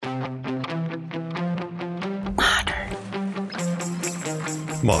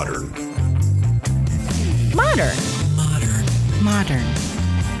Modern. Modern. Modern. Modern.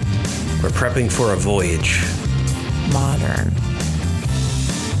 We're prepping for a voyage. Modern.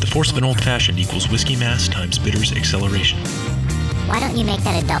 The force of an old-fashioned equals whiskey mass times bitters acceleration. Why don't you make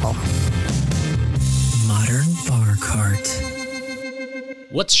that a double? Modern Bar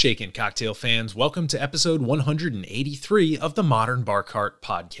Cart. What's shaking, cocktail fans? Welcome to episode 183 of the Modern Bar Cart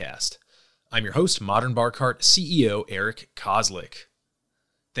podcast. I'm your host, Modern Bar Cart CEO Eric Kozlik.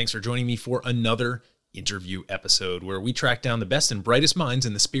 Thanks for joining me for another interview episode where we track down the best and brightest minds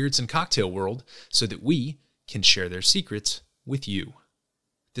in the spirits and cocktail world so that we can share their secrets with you.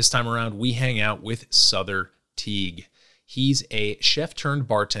 This time around, we hang out with Sother Teague. He's a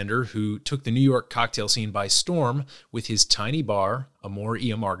chef-turned-bartender who took the New York cocktail scene by storm with his tiny bar, Amor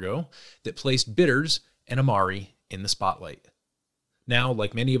y Amargo, that placed bitters and Amari in the spotlight. Now,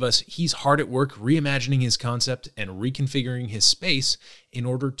 like many of us, he's hard at work reimagining his concept and reconfiguring his space in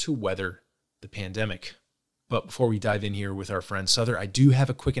order to weather the pandemic. But before we dive in here with our friend Sother, I do have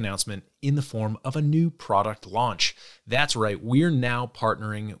a quick announcement in the form of a new product launch. That's right, we're now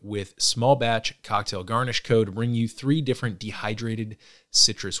partnering with Small Batch Cocktail Garnish Co. to bring you 3 different dehydrated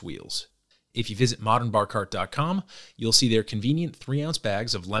citrus wheels. If you visit modernbarcart.com, you'll see their convenient 3-ounce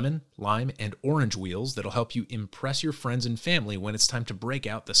bags of lemon, lime, and orange wheels that'll help you impress your friends and family when it's time to break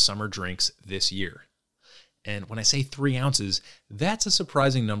out the summer drinks this year. And when I say 3 ounces, that's a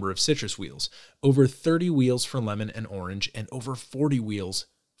surprising number of citrus wheels. Over 30 wheels for lemon and orange, and over 40 wheels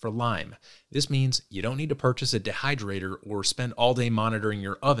for lime. This means you don't need to purchase a dehydrator or spend all day monitoring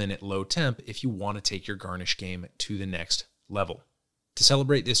your oven at low temp if you want to take your garnish game to the next level. To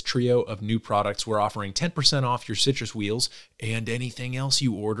celebrate this trio of new products, we're offering 10% off your citrus wheels and anything else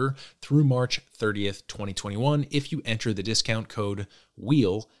you order through March 30th, 2021 if you enter the discount code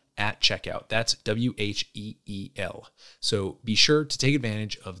WHEEL at checkout. That's WHEEL. So be sure to take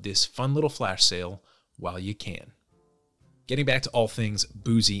advantage of this fun little flash sale while you can. Getting back to all things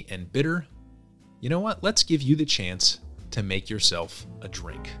boozy and bitter, you know what? Let's give you the chance to make yourself a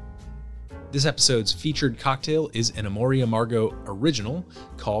drink. This episode's featured cocktail is an Amor y Amargo original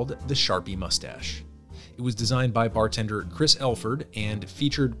called the Sharpie Mustache. It was designed by bartender Chris Elford and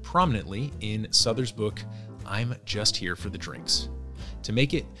featured prominently in Sother's book, I'm Just Here for the Drinks. To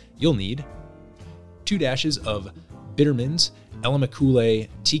make it, you'll need 2 dashes of Bitterman's Elemacule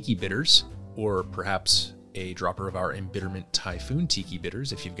Tiki Bitters, or perhaps a dropper of our Embitterment Typhoon Tiki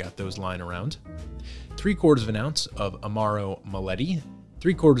Bitters if you've got those lying around, 3/4 of an ounce of Amaro Maletti,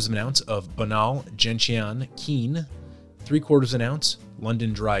 3/4 of an ounce of Banal Gentian Keen, 3/4 of an ounce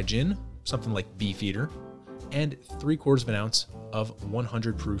London Dry Gin, something like Beefeater, and 3/4 of an ounce of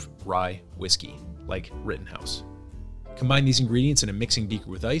 100 proof rye whiskey, like Rittenhouse. Combine these ingredients in a mixing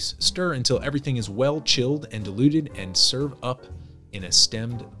beaker with ice, stir until everything is well chilled and diluted, and serve up in a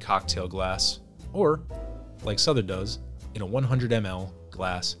stemmed cocktail glass, or, like Sother does, in a 100 ml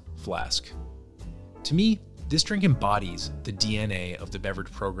glass flask. To me, this drink embodies the DNA of the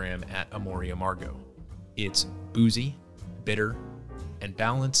beverage program at Amor y Amargo. It's boozy, bitter, and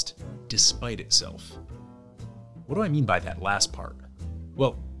balanced despite itself. What do I mean by that last part?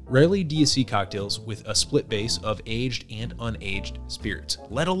 Well, rarely do you see cocktails with a split base of aged and unaged spirits,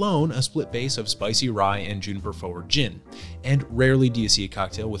 let alone a split base of spicy rye and juniper forward gin. And rarely do you see a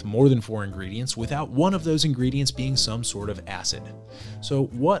cocktail with more than 4 ingredients without one of those ingredients being some sort of acid. So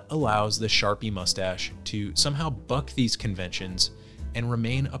what allows the Sharpie Mustache to somehow buck these conventions and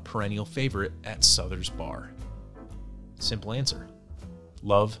remain a perennial favorite at Sother's bar? Simple answer: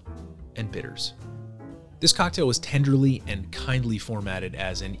 love and bitters. This cocktail was tenderly and kindly formatted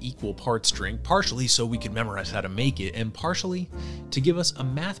as an equal parts drink, partially so we could memorize how to make it, and partially to give us a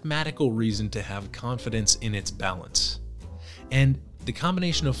mathematical reason to have confidence in its balance. And the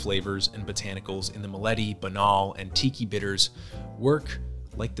combination of flavors and botanicals in the Maletti, Banal, and Tiki bitters work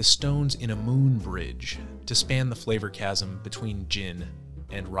like the stones in a moon bridge to span the flavor chasm between gin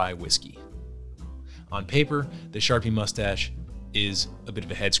and rye whiskey. On paper, the Sharpie Mustache is a bit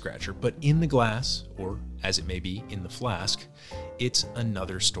of a head scratcher, but in the glass, or as it may be in the flask, it's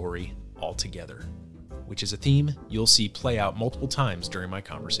another story altogether, which is a theme you'll see play out multiple times during my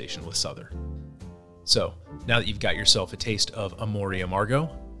conversation with Sother. So, now that you've got yourself a taste of Amor y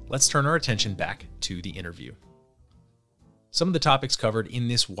Amargo, let's turn our attention back to the interview. Some of the topics covered in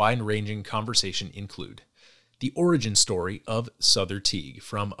this wide-ranging conversation include the origin story of Sother Teague,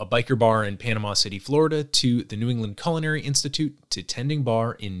 from a biker bar in Panama City, Florida, to the New England Culinary Institute, to tending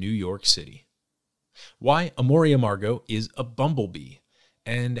bar in New York City. Why Amor y Amargo is a bumblebee,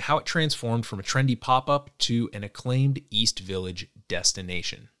 and how it transformed from a trendy pop-up to an acclaimed East Village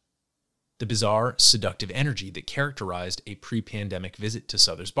destination. the bizarre, seductive energy that characterized a pre-pandemic visit to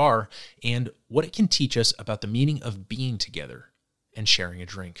Sother's bar, and what it can teach us about the meaning of being together and sharing a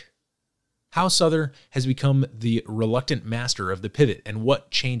drink. How Sother has become the reluctant master of the pivot, and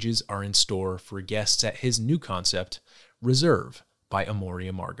what changes are in store for guests at his new concept, Reserve by Amor y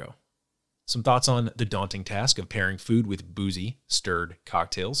Amargo. Some thoughts on the daunting task of pairing food with boozy, stirred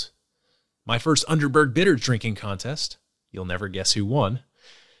cocktails. My first Underberg Bitters drinking contest. You'll never guess who won.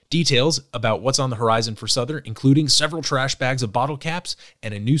 Details about what's on the horizon for Sother, including several trash bags of bottle caps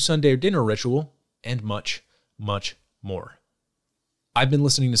and a new Sunday dinner ritual, and much, much more. I've been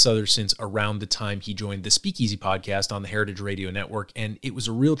listening to Sother since around the time he joined the Speakeasy podcast on the Heritage Radio Network, and it was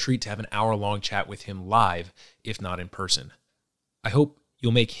a real treat to have an hour-long chat with him live, if not in person. I hope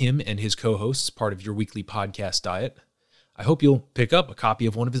you'll make him and his co-hosts part of your weekly podcast diet. I hope you'll pick up a copy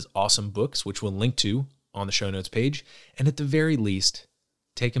of one of his awesome books, which we'll link to on the show notes page, and at the very least,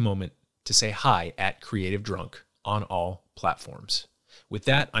 take a moment to say hi at Creative Drunk on all platforms. With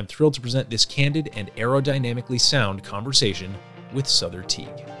that, I'm thrilled to present this candid and aerodynamically sound conversation with Sother Teague.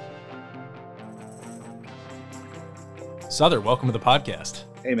 Sother, welcome to the podcast.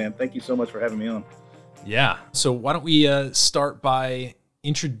 Hey man, thank you so much for having me on. Yeah, so why don't we start by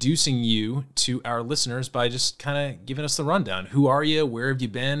introducing you to our listeners by just kind of giving us the rundown. Who are you? Where have you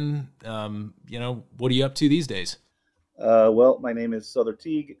been? What are you up to these days? Well, my name is Sother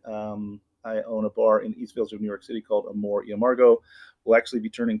Teague. I own a bar in East Village of New York City called Amor y Amargo. We'll actually be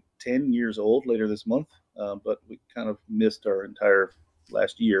turning 10 years old later this month, but we kind of missed our entire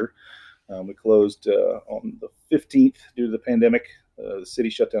last year. We closed on the 15th due to the pandemic. The city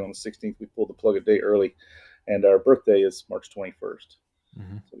shut down on the 16th. We pulled the plug a day early, and our birthday is March 21st.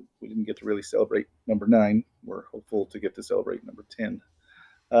 Mm-hmm. So we didn't get to really celebrate number 9. We're hopeful to get to celebrate number 10.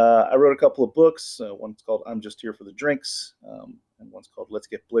 I wrote a couple of books. One's called I'm Just Here for the Drinks, and one's called Let's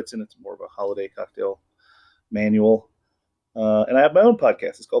Get Blitzin'. It's more of a holiday cocktail manual. And I have my own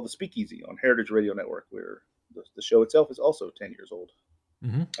podcast. It's called The Speakeasy on Heritage Radio Network, where the show itself is also 10 years old.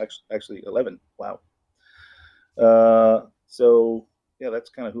 Mm-hmm. Actually 11. Wow. So yeah, that's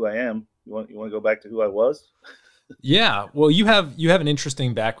kind of who I am. You want to go back to who I was? Yeah. Well, you have an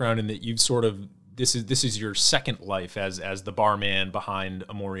interesting background in that you've sort of this is your second life as the barman behind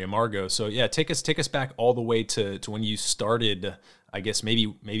Amor y Amargo. So yeah, take us back all the way to when you started, I guess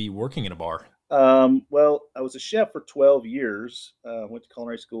maybe working in a bar. Well, I was a chef for 12 years. Went to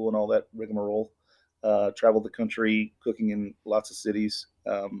culinary school and all that rigmarole. Traveled the country, cooking in lots of cities,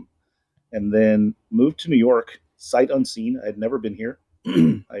 and then moved to New York, sight unseen. I had never been here.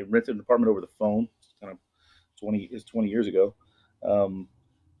 I rented an apartment over the phone, kind of 20 years ago.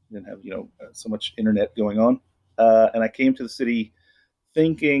 Didn't have so much internet going on, and I came to the city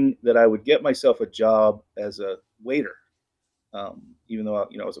thinking that I would get myself a job as a waiter, even though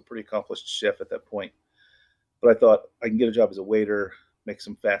I was a pretty accomplished chef at that point. But I thought I can get a job as a waiter, make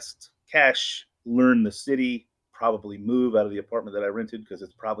some fast cash, learn the city, probably move out of the apartment that I rented because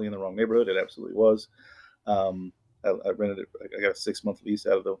it's probably in the wrong neighborhood. It absolutely was. I rented it. I got a 6-month lease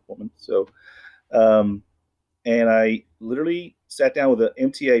out of the woman. So, and I literally sat down with an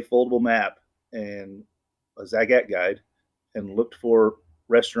MTA foldable map and a Zagat guide and looked for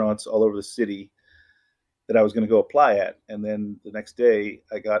restaurants all over the city that I was going to go apply at. And then the next day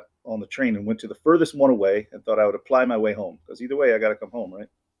I got on the train and went to the furthest one away and thought I would apply my way home because either way I got to come home, right?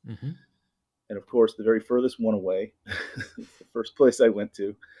 Mm-hmm. And of course, the very furthest one away, the first place I went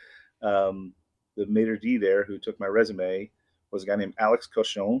to, the maitre d' there who took my resume was a guy named Alex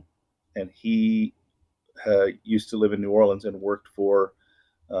Cochon, and he used to live in New Orleans and worked for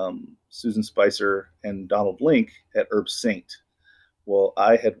Susan Spicer and Donald Link at Herb Saint. Well,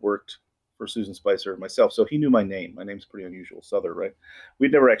 I had worked for Susan Spicer myself, so he knew my name. My name's pretty unusual, Sother, right?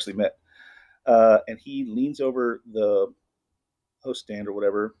 We'd never actually met. And he leans over the host stand or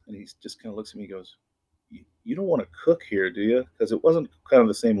whatever, and he just kind of looks at me and goes, you don't want to cook here, do you? Because it wasn't kind of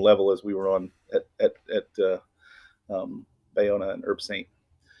the same level as we were on at Bayona and Herb Saint.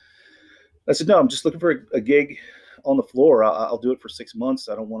 I said, no, I'm just looking for a gig on the floor. I'll do it for 6 months.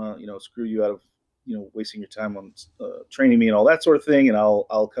 I don't want to, screw you out of, wasting your time on training me and all that sort of thing. And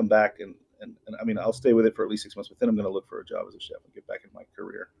I'll come back and I mean, I'll stay with it for at least 6 months, but then I'm going to look for a job as a chef and get back in my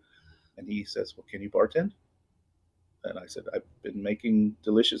career. And he says, well, can you bartend? And I said, I've been making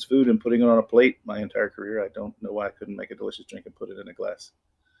delicious food and putting it on a plate my entire career. I don't know why I couldn't make a delicious drink and put it in a glass.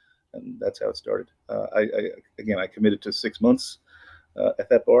 And that's how it started. I committed to 6 months at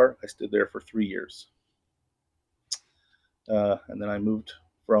that bar. I stood there for 3 years. And then I moved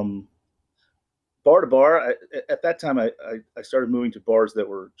from bar to bar. At that time, I started moving to bars that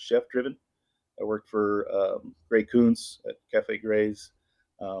were chef driven. I worked for Gray Kuntz at Cafe Gray's.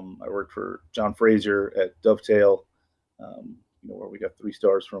 I worked for John Fraser at Dovetail, where we got 3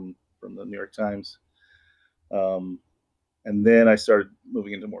 stars from the New York Times. And then I started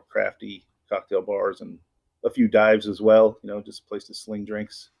moving into more crafty cocktail bars and a few dives as well, just a place to sling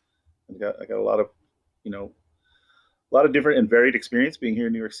drinks. And I got a lot of different and varied experience being here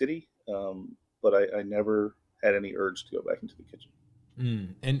in New York City. But I never had any urge to go back into the kitchen.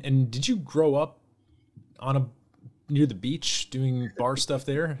 And did you grow up near the beach doing bar stuff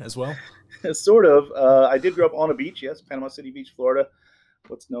there as well? Sort of. I did grow up on a beach, yes, Panama City Beach, Florida,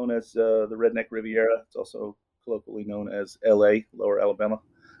 what's known as the Redneck Riviera. It's also colloquially known as L.A., Lower Alabama.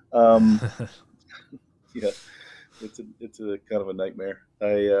 Yeah, it's a kind of a nightmare.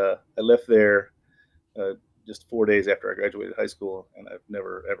 I left there just 4 days after I graduated high school, and I've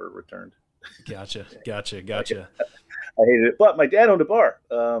never ever returned. Gotcha. I hated it, but my dad owned a bar.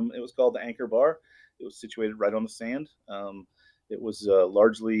 It was called the Anchor Bar. It was situated right on the sand. It was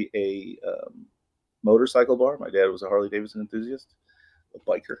largely a motorcycle bar. My dad was a Harley Davidson enthusiast, a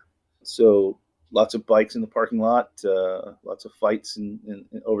biker. So lots of bikes in the parking lot, lots of fights in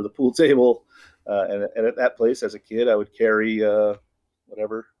over the pool table. And at that place, as a kid, I would carry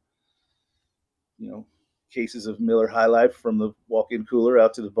whatever, cases of Miller High Life from the walk-in cooler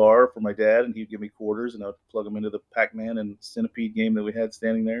out to the bar for my dad, and he'd give me quarters, and I would plug them into the Pac-Man and Centipede game that we had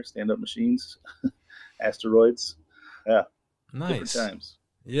standing there, stand-up machines, asteroids. Yeah, nice. Different times.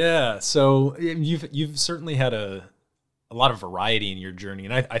 Yeah, so you've certainly had a lot of variety in your journey,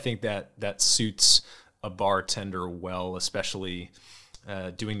 and I think that suits a bartender well, especially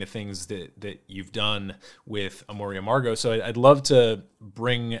doing the things that you've done with Amor y Amargo. So I'd love to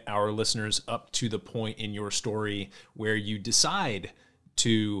bring our listeners up to the point in your story where you decide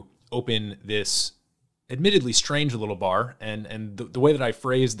to open this admittedly strange little bar. And the way that I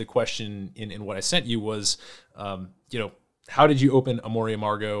phrased the question in what I sent you was, how did you open Amor y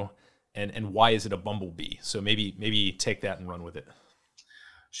Amargo, and why is it a bumblebee? So maybe take that and run with it.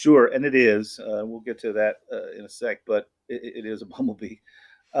 Sure, and it is. We'll get to that in a sec, but it is a bumblebee.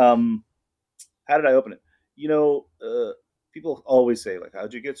 How did I open it? People always say, like,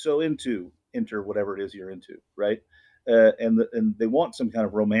 how'd you get so enter whatever it is you're into, right? And they want some kind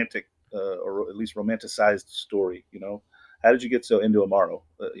of romantic or at least romanticized story. How did you get so into Amaro?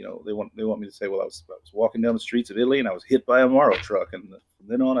 They want me to say, well, I was walking down the streets of Italy and I was hit by a Amaro truck, and from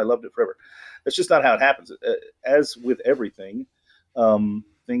then on I loved it forever. That's just not how it happens. As with everything,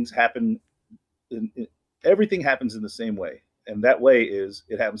 things happen. Everything happens in the same way, and that way is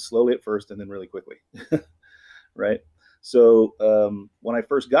it happens slowly at first and then really quickly, right? So when I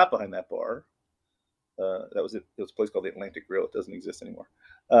first got behind that bar, that was it. It was a place called the Atlantic Grill. It doesn't exist anymore.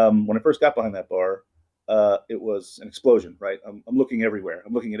 When I first got behind that bar, it was an explosion, right? I'm looking everywhere.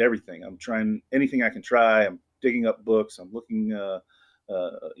 I'm looking at everything. I'm trying anything I can try. I'm digging up books. I'm looking,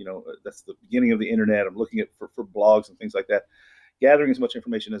 that's the beginning of the internet. I'm looking at for blogs and things like that, gathering as much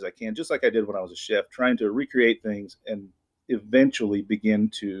information as I can, just like I did when I was a chef, trying to recreate things and eventually begin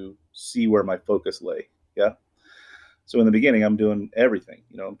to see where my focus lay. Yeah. So in the beginning, I'm doing everything.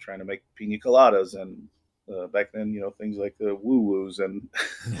 I'm trying to make pina coladas, and back then, things like the woo-woos and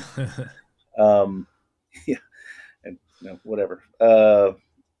yeah, and whatever.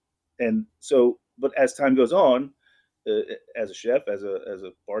 And so, but as time goes on, as a chef, as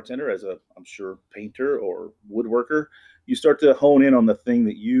a bartender, I'm sure painter or woodworker, you start to hone in on the thing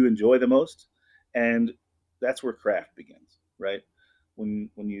that you enjoy the most, and that's where craft begins, right? When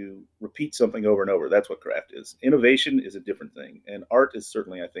you repeat something over and over, that's what craft is. Innovation is a different thing, and art is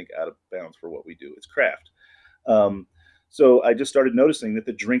certainly, I think, out of bounds for what we do. It's craft. So I just started noticing that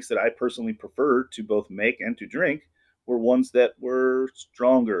the drinks that I personally preferred to both make and to drink were ones that were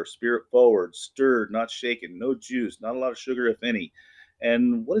stronger, spirit forward, stirred, not shaken, no juice, not a lot of sugar, if any.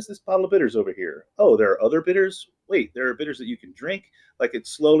 And what is this bottle of bitters over here? Oh, there are other bitters? Wait, there are bitters that you can drink? Like, it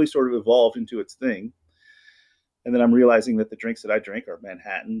slowly sort of evolved into its thing. And then I'm realizing that the drinks that I drink are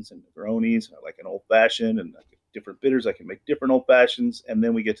Manhattans and Negronis. I like an old fashioned, and different bitters. I can make different old fashions. And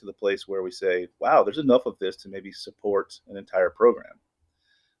then we get to the place where we say, wow, there's enough of this to maybe support an entire program.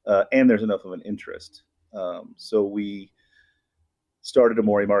 And there's enough of an interest. So we started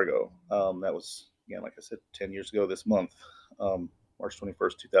Amor y Amargo. That was, again, like I said, 10 years ago this month, March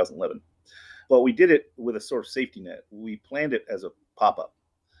 21st, 2011. But we did it with a sort of safety net. We planned it as a pop-up.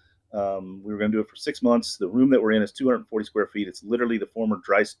 We were going to do it for 6 months. The room that we're in is 240 square feet. It's literally the former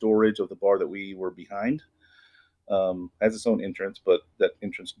dry storage of the bar that we were behind. Has its own entrance, but that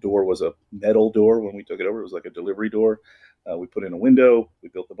entrance door was a metal door when we took it over. It was like a delivery door. We put in a window. We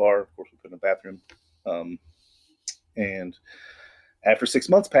built the bar. Of course, we put in a bathroom. And after 6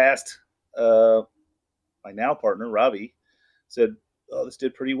 months passed, my now partner, Ravi, said, oh, this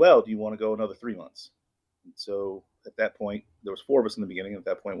did pretty well. Do you want to go another 3 months? And so at that point, there was 4 of us in the beginning. At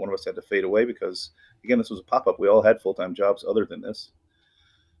that point, one of us had to fade away because, again, this was a pop-up. We all had full-time jobs other than this.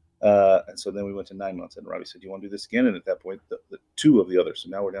 And so then we went to 9 months, and Robbie said, "Do you want to do this again?" And at that point, the 2 of the others, so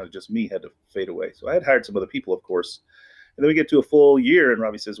now we're down to just me, had to fade away. So I had hired some other people, of course. And then we get to a full year, and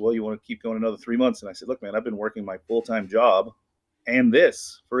Robbie says, "Well, you want to keep going another 3 months?" And I said, "Look, man, I've been working my full-time job and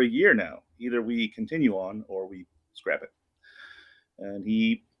this for a year now. Either we continue on or we scrap it." And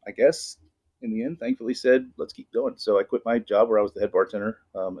he, I guess, in the end, thankfully said, "Let's keep going." So I quit my job where I was the head bartender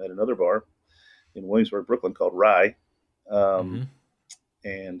at another bar in Williamsburg, Brooklyn called Rye.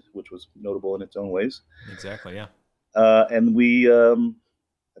 And which was notable in its own ways. Exactly, yeah. And we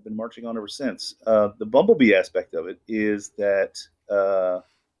have been marching on ever since. The bumblebee aspect of it is that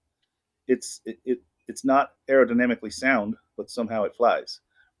it's not aerodynamically sound, but somehow it flies,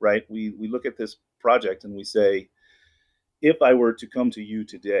 right? We look at this project and we say, if I were to come to you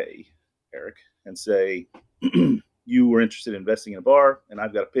today, Eric, and say, you were interested in investing in a bar, and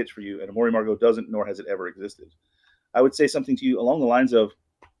I've got a pitch for you, and Amore Margot doesn't, nor has it ever existed, I would say something to you along the lines of,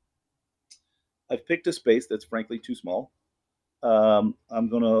 I've picked a space that's frankly too small. I'm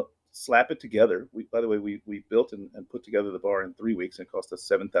going to slap it together. By the way, we built and put together the bar in 3 weeks, and it cost us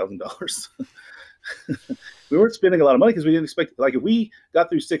 $7,000. We weren't spending a lot of money because we didn't expect, like, if we got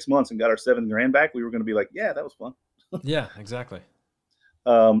through 6 months and got our $7,000 back, we were going to be like, yeah, that was fun. Yeah, exactly.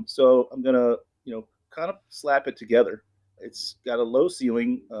 So I'm going to, kind of slap it together. It's got a low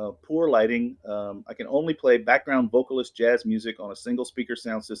ceiling, poor lighting. I can only play background vocalist jazz music on a single speaker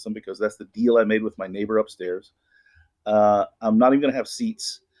sound system because that's the deal I made with my neighbor upstairs. I'm not even going to have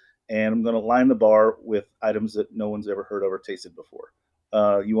seats, and I'm going to line the bar with items that no one's ever heard of or tasted before.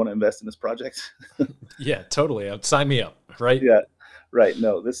 You want to invest in this project? Yeah, totally. Sign me up, right? Yeah, right.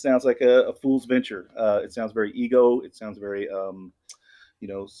 No, this sounds like a fool's venture. It sounds very ego. It sounds very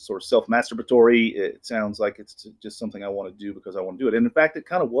sort of self-masturbatory. It sounds like it's just something I want to do because I want to do it. And in fact, it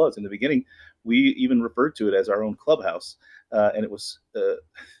kind of was in the beginning. We even referred to it as our own clubhouse. And it was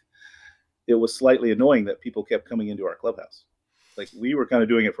slightly annoying that people kept coming into our clubhouse. Like, we were kind of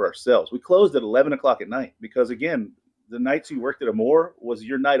doing it for ourselves. We closed at 11 o'clock at night because, again, the nights you worked at Amore was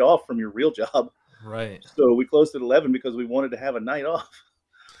your night off from your real job. Right. So we closed at 11 because we wanted to have a night off.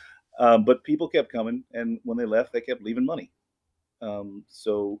 But people kept coming, and when they left, they kept leaving money.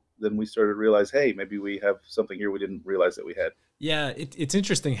 So then we started to realize, hey, maybe we have something here we didn't realize that we had. Yeah, it's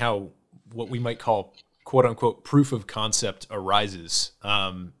interesting how what we might call "quote unquote" proof of concept arises.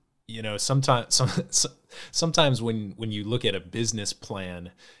 Sometimes when you look at a business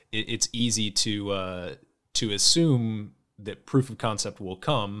plan, it's easy to assume that proof of concept will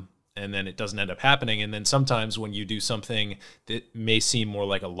come, and then it doesn't end up happening. And then sometimes when you do something that may seem more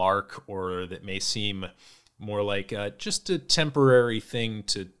like a lark, or that may seem more like just a temporary thing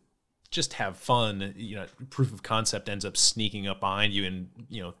to just have fun, proof of concept ends up sneaking up behind you and,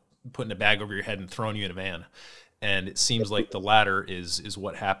 putting a bag over your head and throwing you in a van. And it seems like the latter is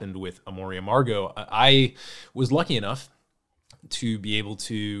what happened with Amore Margot. I was lucky enough to be able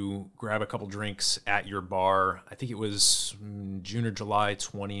to grab a couple drinks at your bar. I think it was June or July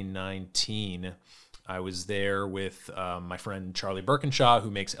 2019. I was there with my friend Charlie Birkinshaw,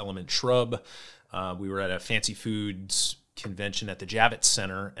 who makes Element Shrub. We were at a fancy foods convention at the Javits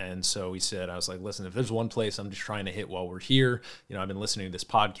Center, and so I was like, listen, if there's one place I'm just trying to hit while we're here, I've been listening to this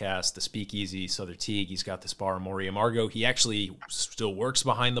podcast, the Speakeasy, Sother Teague, he's got this bar, Amore Margot. He actually still works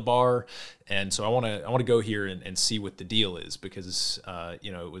behind the bar, and so I want to go here and see what the deal is, because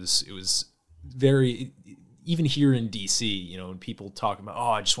it was very, even here in DC, when people talk about,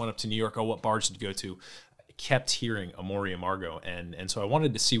 oh, I just went up to New York, oh, what bars did you go to? I kept hearing Amore Margot, and so I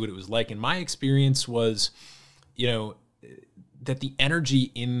wanted to see what it was like. And my experience was, that the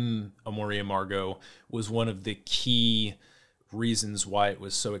energy in Amore Margot was one of the key reasons why it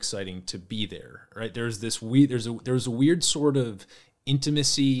was so exciting to be there. Right? There's a weird sort of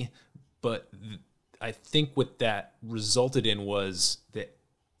intimacy, but I think what that resulted in was that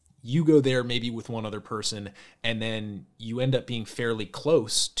you go there maybe with one other person, and then you end up being fairly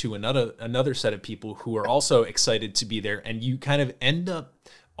close to another set of people who are also excited to be there, and you kind of end up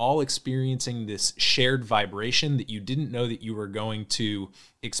all experiencing this shared vibration that you didn't know that you were going to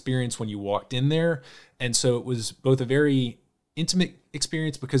experience when you walked in there. And so it was both a very intimate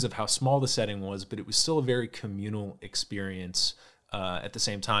experience because of how small the setting was, but it was still a very communal experience at the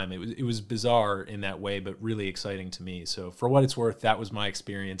same time. It was bizarre in that way, but really exciting to me. So for what it's worth, that was my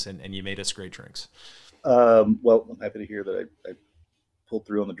experience, and you made us great drinks. Well, I'm happy to hear that I pulled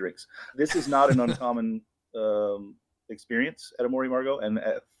through on the drinks. This is not an uncommon experience at Amore Margot, and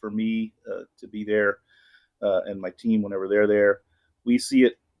for me to be there and my team whenever they're there, we see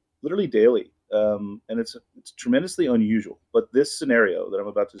it literally daily, and it's tremendously unusual. But this scenario that I'm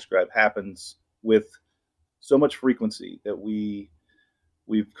about to describe happens with so much frequency that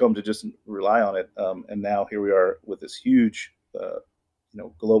we've come to just rely on it. And now here we are with this huge,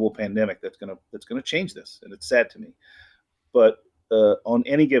 global pandemic that's gonna change this, and it's sad to me. But on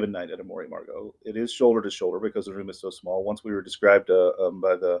any given night at Amore Margot, it is shoulder to shoulder because the room is so small. Once we were described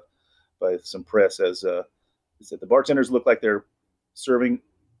by some press as he said the bartenders look like they're serving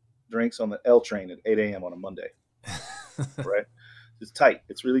drinks on the L train at 8 a.m. on a Monday. Right? It's tight.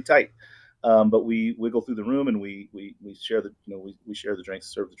 It's really tight. But we wiggle through the room and we share we share the drinks,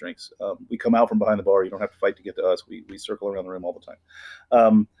 serve the drinks. We come out from behind the bar. You don't have to fight to get to us. We circle around the room all the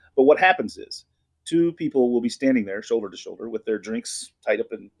time. But what happens is two people will be standing there shoulder to shoulder with their drinks tied up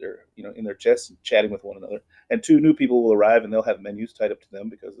in their chests and chatting with one another. And two new people will arrive and they'll have menus tied up to them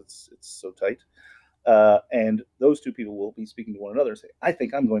because it's so tight. And those two people will be speaking to one another and say, I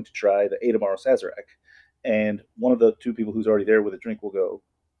think I'm going to try the Adamar Sazerac. And one of the two people who's already there with a drink will go,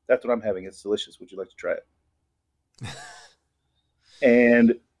 that's what I'm having. It's delicious. Would you like to try it?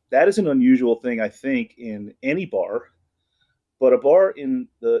 And that is an unusual thing, I think, in any bar, but a bar in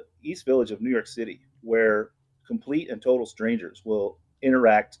the East Village of New York City where complete and total strangers will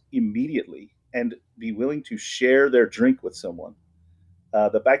interact immediately and be willing to share their drink with someone.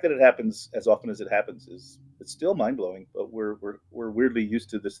 The fact that it happens as often as it happens it's still mind-blowing, but we're weirdly used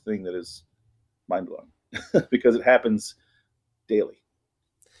to this thing that is mind-blowing because it happens daily.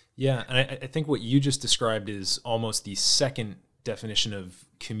 Yeah, and I think what you just described is almost the second definition of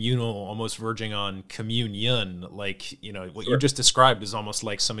communal, almost verging on communion. Like, what you just described is almost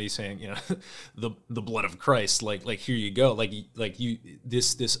like somebody saying, the blood of Christ. Like here you go. Like you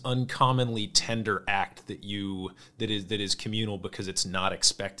this uncommonly tender act that is communal because it's not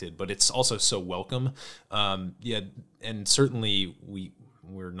expected, but it's also so welcome. And certainly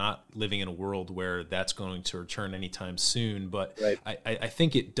we're not living in a world where that's going to return anytime soon, but right. I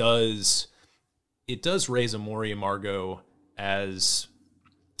think it does raise Amore Margot as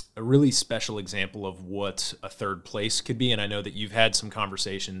a really special example of what a third place could be. And I know that you've had some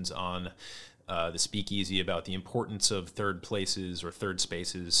conversations on the Speakeasy about the importance of third places or third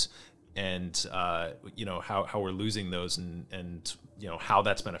spaces, and how we're losing those, and how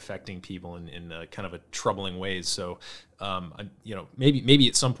that's been affecting people in kind of a troubling ways. So maybe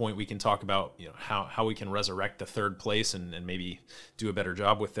at some point we can talk about how we can resurrect the third place and maybe do a better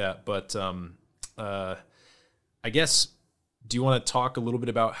job with that. But I guess, do you want to talk a little bit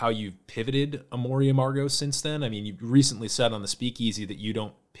about how you've pivoted Amore Margot since then? I mean, you recently said on the Speakeasy that you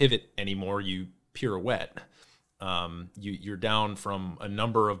don't pivot anymore, you pirouette. You're down from a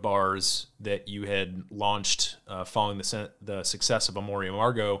number of bars that you had launched following the success of Amore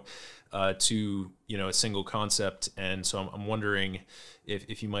Margot to a single concept. And so I'm wondering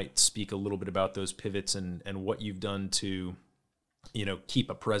if you might speak a little bit about those pivots and what you've done to keep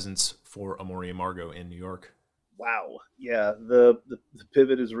a presence for Amore Margot in New York. Wow. Yeah, the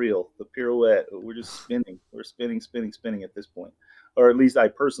pivot is real. The pirouette. We're just spinning. We're spinning at this point, or at least I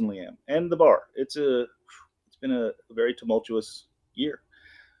personally am. And the bar. It's been a very tumultuous year,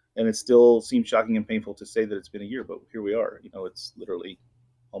 and it still seems shocking and painful to say that it's been a year, but here we are. It's literally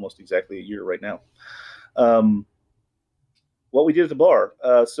almost exactly a year right now. What we did at the bar.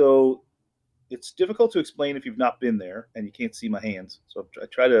 So it's difficult to explain if you've not been there and you can't see my hands. So I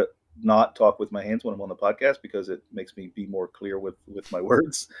try to not talk with my hands when I'm on the podcast because it makes me be more clear with my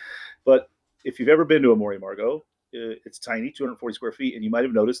words. But if you've ever been to Amore Margot, it's tiny, 240 square feet, and you might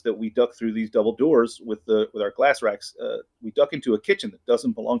have noticed that we duck through these double doors with our glass racks. We duck into a kitchen that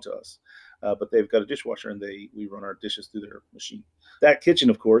doesn't belong to us, but they've got a dishwasher, and we run our dishes through their machine. That kitchen,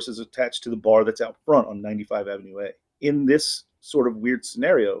 of course, is attached to the bar that's out front on 95 Avenue A. In this sort of weird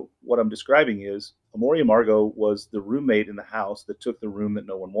scenario, what I'm describing is Amore Margot was the roommate in the house that took the room that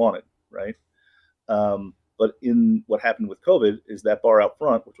no one wanted, right? But in what happened with COVID is that bar out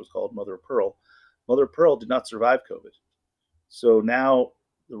front, which was called Mother of Pearl did not survive COVID. So now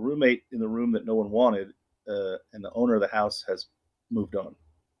the roommate in the room that no one wanted and the owner of the house has moved on.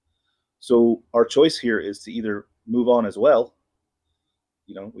 So our choice here is to either move on as well.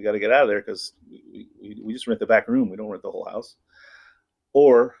 We got to get out of there because we just rent the back room. We don't rent the whole house.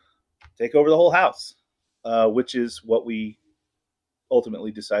 Or take over the whole house, which is what we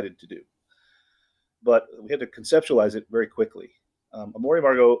ultimately decided to do. But we had to conceptualize it very quickly. Amore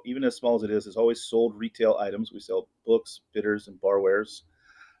Margot, even as small as it is, has always sold retail items. We sell books, bitters, and barwares.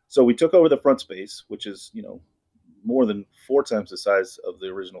 So we took over the front space, which is, more than 4 times the size of the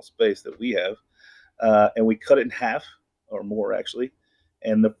original space that we have. And we cut it in half, or more actually.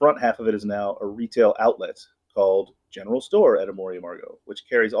 And the front half of it is now a retail outlet called General Store at Amor y Amargo, which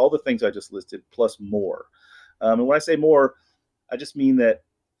carries all the things I just listed plus more. And when I say more, I just mean that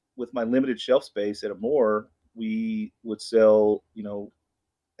with my limited shelf space at Amor, we would sell,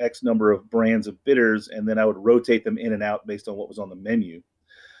 X number of brands of bitters, and then I would rotate them in and out based on what was on the menu.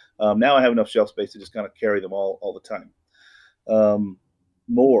 Now I have enough shelf space to just kind of carry them all the time.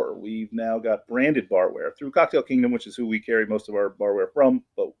 We've now got branded barware through Cocktail Kingdom, which is who we carry most of our barware from.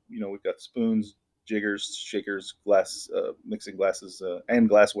 But we've got spoons, jiggers, shakers, glass, mixing glasses, and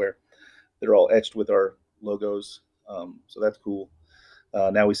glassware that are all etched with our logos. So that's cool.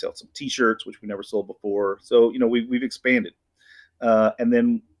 Now we sell some T-shirts, which we never sold before. So we've expanded, and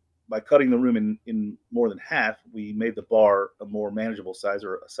then by cutting the room in more than half, we made the bar a more manageable size,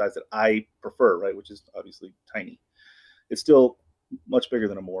 or a size that I prefer, right? Which is obviously tiny. It's still much bigger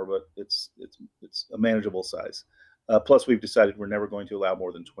than Amor, but it's a manageable size. Plus, we've decided we're never going to allow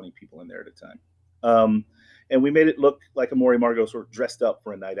more than 20 people in there at a time. And we made it look like Amor y Amargo, sort of dressed up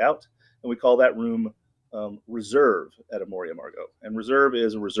for a night out. And we call that room Reserve at Amor y Amargo. And Reserve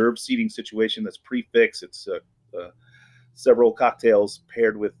is a reserved seating situation that's prefix. It's several cocktails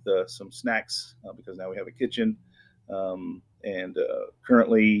paired with some snacks, because now we have a kitchen. And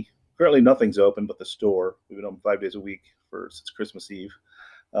currently nothing's open but the store. We've been open 5 days a week since Christmas Eve.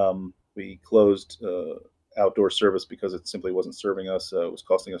 We closed outdoor service because it simply wasn't serving us. It was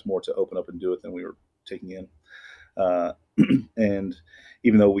costing us more to open up and do it than we were taking in. And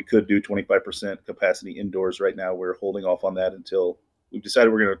even though we could do 25% capacity indoors right now, we're holding off on that until we've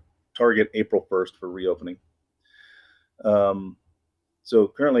decided we're going to target April 1st for reopening. So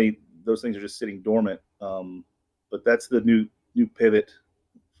currently those things are just sitting dormant. But that's the new pivot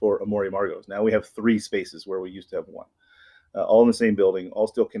for Amor y Amargo's. Now we have 3 spaces where we used to have 1. All in the same building, all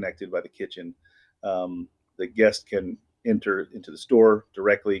still connected by the kitchen. The guest can enter into the store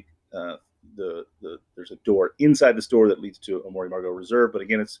directly. There's a door inside the store that leads to Amor y Amargo Reserve. But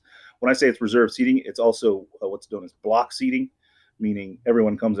again, when I say it's reserved seating, it's also what's known as block seating, meaning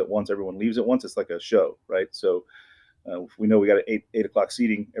everyone comes at once, everyone leaves at once. It's like a show, right? So if we know we got an 8 o'clock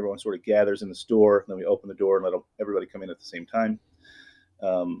seating, everyone sort of gathers in the store, and then we open the door and let everybody come in at the same time.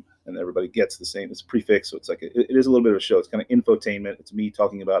 And everybody gets the same. It's a prefix, so it's like it is a little bit of a show. It's kind of infotainment. It's me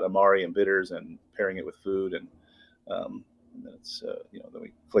talking about Amari and bitters and pairing it with food, and then it's then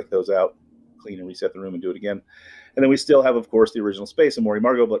we click those out, clean and reset the room, and do it again. And then we still have, of course, the original space, Amor y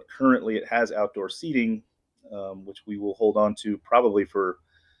Amargo, but currently it has outdoor seating, which we will hold on to probably for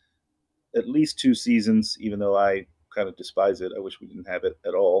at least 2 seasons, even though I kind of despise it. I wish we didn't have it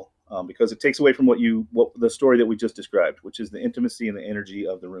at all, because it takes away from what the story that we just described, which is the intimacy and the energy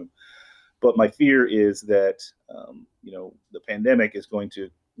of the room. But my fear is that the pandemic is going to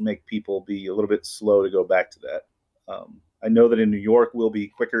make people be a little bit slow to go back to that. I know that in New York we'll be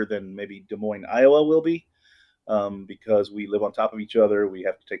quicker than maybe Des Moines, Iowa will be, because we live on top of each other. We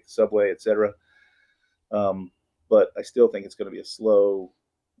have to take the subway, etc. But I still think it's going to be a slow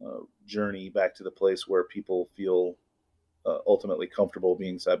journey back to the place where people feel ultimately comfortable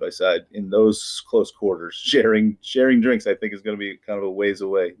being side by side in those close quarters. Sharing drinks, I think, is going to be kind of a ways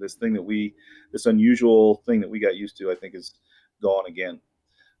away. This unusual thing that we got used to, I think, is gone again.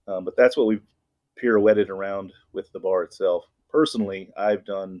 But that's what we've pirouetted around with the bar itself. Personally, I've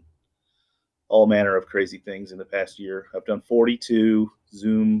done all manner of crazy things in the past year. I've done 42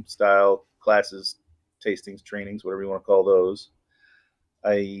 Zoom style classes, tastings, trainings, whatever you want to call those.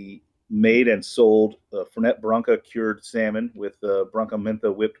 I made and sold Fernet Branca cured salmon with Branca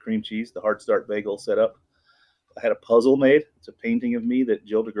Mentha whipped cream cheese, the hard start bagel setup. I had a puzzle made. It's a painting of me that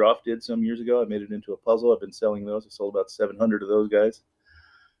Jill DeGroff did some years ago. I made it into a puzzle. I've been selling those. I sold about 700 of those guys.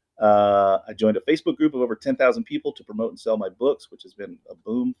 I joined a Facebook group of over 10,000 people to promote and sell my books, which has been a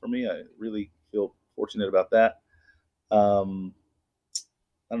boom for me. I really feel fortunate about that. I don't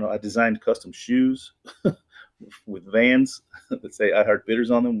know. I designed custom shoes with Vans that say I Heart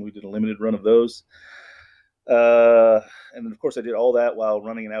Bitters on them. We did a limited run of those. And then, of course, I did all that while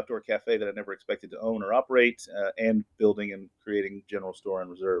running an outdoor cafe that I never expected to own or operate, and building and creating General Store and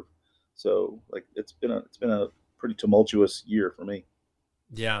Reserve. So, it's been a pretty tumultuous year for me.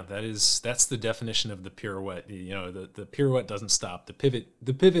 Yeah, that's the definition of the pirouette. The pirouette doesn't stop.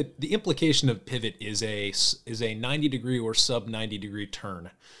 The implication of pivot is a 90 degree or sub 90 degree turn.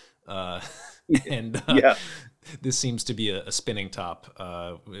 Yeah. This seems to be a spinning top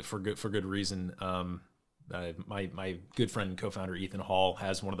for good reason. My good friend and co-founder Ethan Hall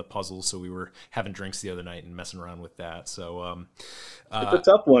has one of the puzzles, so we were having drinks the other night and messing around with that. So it's a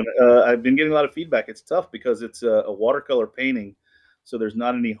tough one. I've been getting a lot of feedback. It's tough because it's a watercolor painting, so there's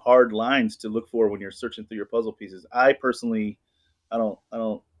not any hard lines to look for when you're searching through your puzzle pieces. I personally, I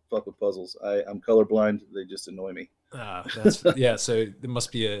don't fuck with puzzles. I'm colorblind. They just annoy me. So it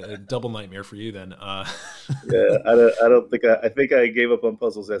must be a double nightmare for you then. Yeah, I don't think I think I gave up on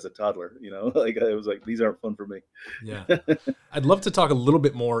puzzles as a toddler. Like I was like, these aren't fun for me. Yeah. I'd love to talk a little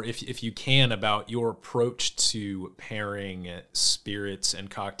bit more, if you can, about your approach to pairing spirits and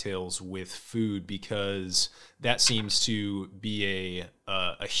cocktails with food, because that seems to be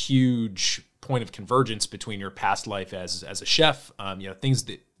a huge point of convergence between your past life as a chef. Things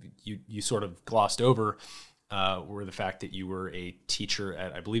that you sort of glossed over were the fact that you were a teacher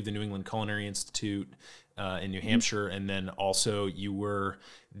at, I believe, the New England Culinary Institute in New Hampshire, and then also you were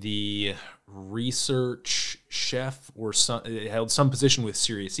the research chef or held some position with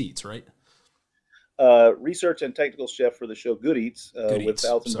Serious Eats, right? Research and technical chef for the show Good Eats, Good with Eats,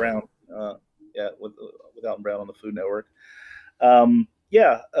 Alton sorry. Brown. With Alton Brown on the Food Network.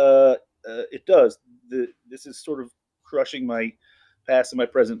 It does. This is sort of crushing my past and my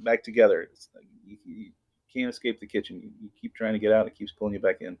present back together. It's like you can't escape the kitchen. You keep trying to get out, it keeps pulling you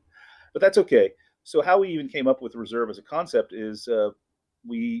back in. But that's okay. So how we even came up with reserve as a concept is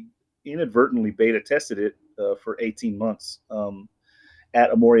we inadvertently beta tested it for 18 months.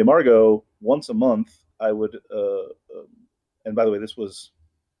 At Amore Amargo, once a month, I would, and by the way, this was,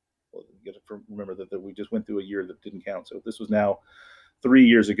 well, you got to remember that we just went through a year that didn't count. So this was now 3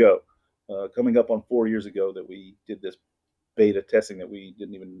 years ago, coming up on 4 years ago that we did this beta testing that we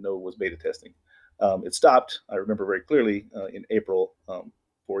didn't even know was beta testing. It stopped, I remember very clearly, in April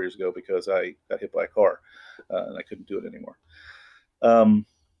 4 years ago because I got hit by a car and I couldn't do it anymore.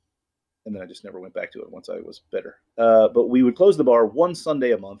 And then I just never went back to it once I was better. But we would close the bar one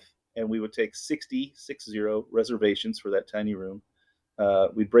Sunday a month, and we would take 60 reservations for that tiny room.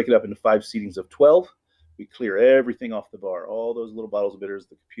 We'd break it up into 5 seatings of 12. We'd clear everything off the bar, all those little bottles of bitters,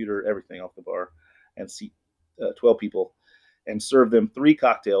 the computer, everything off the bar, and seat 12 people, and serve them 3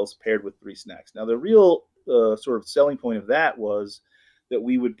 cocktails paired with 3 snacks. Now, the real sort of selling point of that was that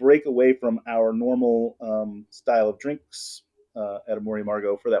we would break away from our normal style of drinks at Amore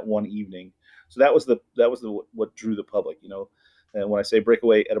Amargo for that one evening. So that was what drew the public, And when I say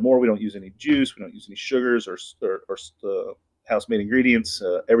breakaway at Amore, we don't use any juice, we don't use any sugars or house-made ingredients.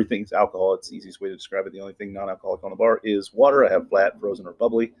 Everything's alcohol. It's the easiest way to describe it. The only thing non-alcoholic on the bar is water. I have flat, frozen, or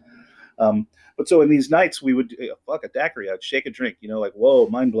bubbly. But so in these nights, we would a daiquiri. I'd shake a drink, like, whoa,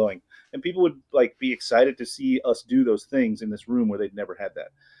 mind blowing. And people would be excited to see us do those things in this room where they'd never had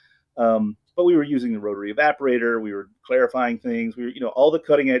that. But we were using the rotary evaporator. We were clarifying things. We were, all the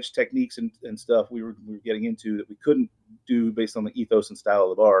cutting edge techniques and stuff we were getting into that we couldn't do based on the ethos and style of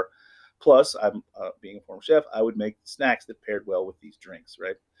the bar. Plus, I'm being a former chef, I would make snacks that paired well with these drinks,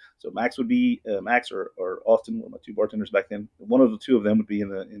 right? So Max would be Max or Austin were my 2 bartenders back then. One of the 2 of them would be in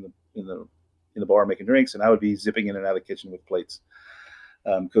the bar making drinks, and I would be zipping in and out of the kitchen with plates,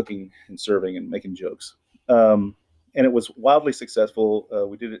 cooking and serving and making jokes. And it was wildly successful.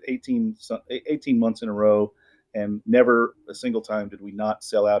 We did it 18 months in a row, and never a single time did we not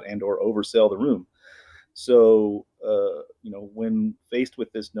sell out and or oversell the room. So, when faced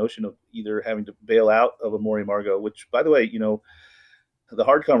with this notion of either having to bail out of Amore Amargo, which, by the way, the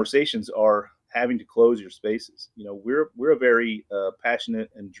hard conversations are having to close your spaces. We're a very passionate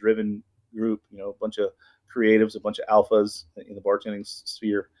and driven group. A bunch of creatives, a bunch of alphas in the bartending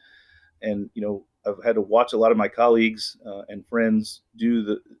sphere, and I've had to watch a lot of my colleagues and friends do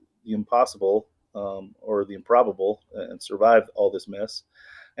the impossible or the improbable and survive all this mess.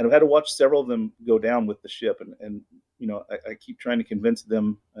 And I've had to watch several of them go down with the ship. And I keep trying to convince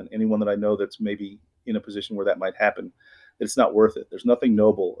them and anyone that I know that's maybe in a position where that might happen, that it's not worth it. There's nothing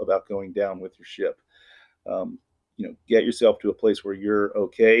noble about going down with your ship. Get yourself to a place where you're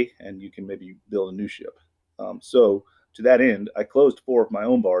okay and you can maybe build a new ship. So to that end, I closed 4 of my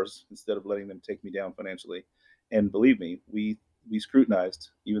own bars instead of letting them take me down financially. And believe me, we scrutinized,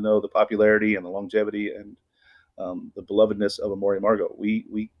 even though the popularity and the longevity and the belovedness of Amore Amargo,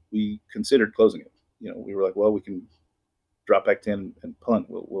 we considered closing it. We were like, well, we can drop back 10 and punt.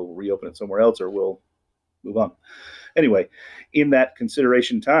 We'll reopen it somewhere else, or we'll move on. Anyway, in that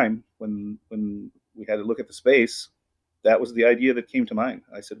consideration time, when we had to look at the space, that was the idea that came to mind.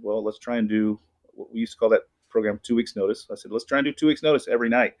 I said, well, let's try and do what we used to call that program 2 weeks notice. I said, let's try and do 2 weeks notice every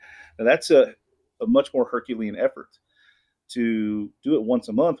night. Now that's a much more Herculean effort. To do it once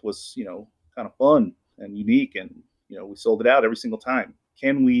a month was, kind of fun and unique. And, we sold it out every single time.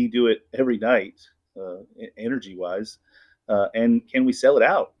 Can we do it every night, energy wise? And can we sell it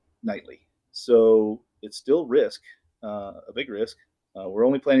out nightly? So it's still risk, a big risk. We're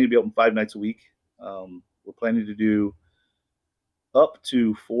only planning to be open 5 nights a week. We're planning to do up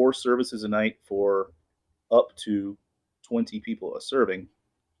to 4 services a night for up to 20 people a serving.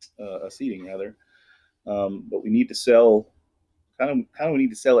 a seating rather. But we need to sell we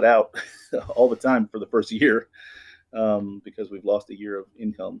need to sell it out all the time for the first year because we've lost a year of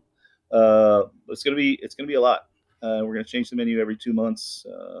income. But it's gonna be a lot. We're gonna change the menu every 2 months,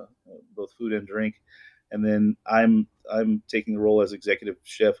 both food and drink, and then I'm taking the role as executive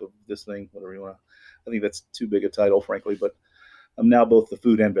chef of this thing, whatever you want to. I think that's too big a title, frankly, but I'm now both the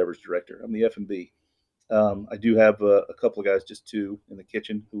food and beverage director. I'm the F&B. I do have a couple of guys, just two in the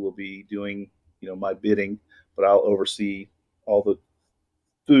kitchen, who will be doing my bidding, but I'll oversee all the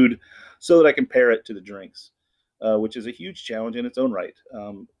food so that I can pair it to the drinks, which is a huge challenge in its own right.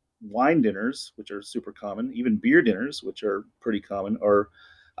 Wine dinners, which are super common, even beer dinners, which are pretty common, are,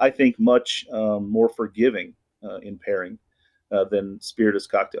 I think, much more forgiving in pairing than spirituous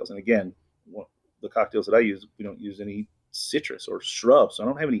cocktails. And again, the cocktails that I use, we don't use any citrus or shrubs, so I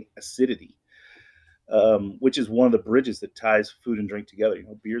don't have any acidity, which is one of the bridges that ties food and drink together.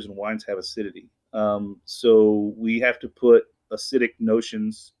 Beers and wines have acidity. So we have to put acidic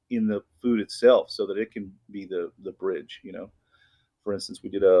notions in the food itself so that it can be the bridge. For instance, we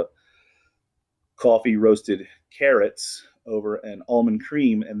did a coffee roasted carrots over an almond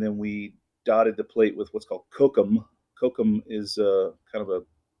cream, and then we dotted the plate with what's called kokum. Kokum is kind of a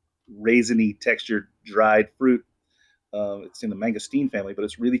raisiny textured dried fruit. It's in the mangosteen family, but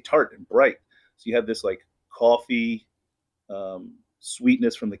it's really tart and bright. So you have this like coffee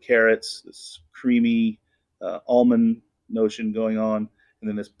sweetness from the carrots, this creamy almond notion going on, and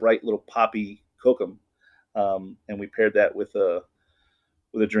then this bright little poppy kokum. And we paired that with a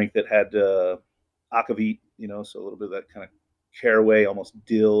drink that had akavit, so a little bit of that kind of caraway, almost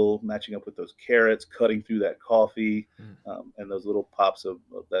dill, matching up with those carrots, cutting through that coffee, and those little pops of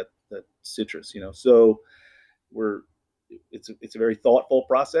that citrus. So it's a very thoughtful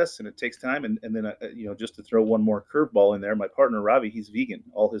process, and it takes time. And then just to throw one more curveball in there, my partner Ravi, he's vegan.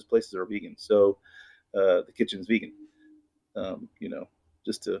 All his places are vegan, so the kitchen's vegan.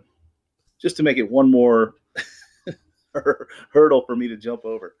 Just to make it one more hurdle for me to jump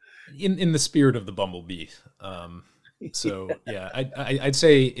over. In the spirit of the bumblebee. So yeah, I'd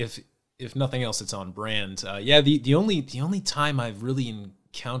say if nothing else, it's on brand. The only time I've really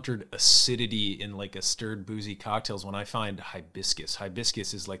encountered acidity in like a stirred boozy cocktail is when I find hibiscus.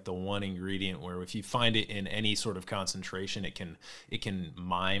 Hibiscus is like the one ingredient where if you find it in any sort of concentration, it can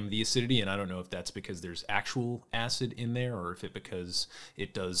mime the acidity. And I don't know if that's because there's actual acid in there or if because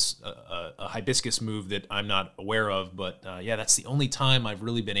it does a hibiscus move that I'm not aware of. But that's the only time I've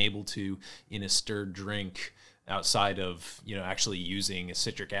really been able to, in a stirred drink, outside of actually using a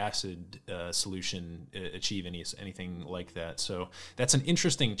citric acid solution, achieve anything like that. So that's an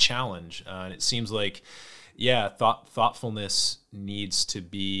interesting challenge, and it seems like thoughtfulness needs to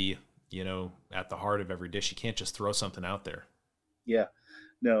be at the heart of every dish. You can't just throw something out there. Yeah,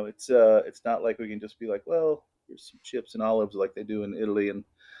 no, it's not like we can just be like, well, here's some chips and olives like they do in Italy, and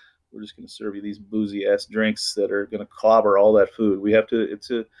we're just going to serve you these boozy ass drinks that are going to clobber all that food. We have to.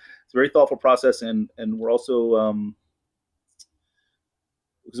 It's a very thoughtful process, and we're also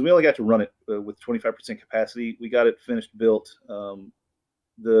because we only got to run it with 25% capacity. We got it finished built. In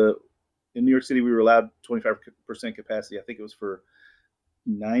New York City, we were allowed 25% capacity. I think it was for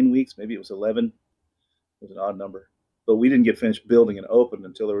 9 weeks, maybe it was 11. It was an odd number, but we didn't get finished building and open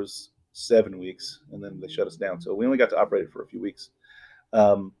until there was 7 weeks, and then they shut us down. So we only got to operate it for a few weeks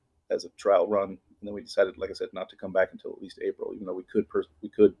as a trial run. And then we decided, like I said, not to come back until at least April, even though we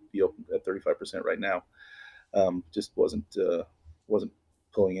could be open at 35% right now. Just wasn't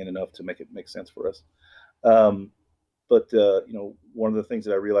pulling in enough to make it make sense for us. But one of the things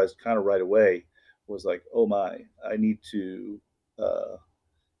that I realized kind of right away was like, oh my, I need to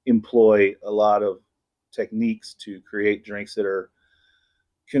employ a lot of techniques to create drinks that are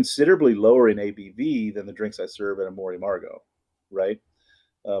considerably lower in ABV than the drinks I serve at Amore Margot, right?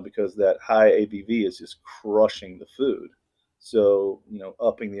 Because that high ABV is just crushing the food. So,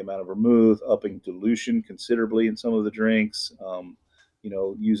 upping the amount of vermouth, upping dilution considerably in some of the drinks,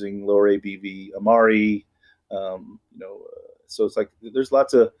 using lower ABV Amari, so it's like there's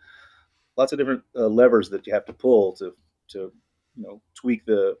lots of different levers that you have to pull to tweak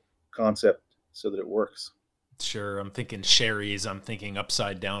the concept so that it works. Sure. I'm thinking sherries, I'm thinking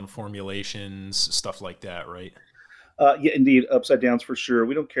upside down formulations, stuff like that, right? Yeah, indeed, upside downs for sure.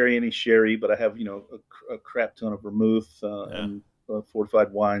 We don't carry any sherry, but I have a crap ton of vermouth and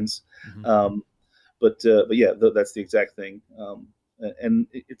fortified wines. Mm-hmm. But yeah, that's the exact thing. And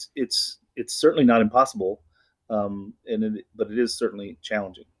it's certainly not impossible, but it is certainly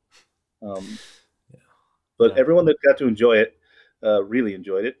challenging. But everyone that got to enjoy it really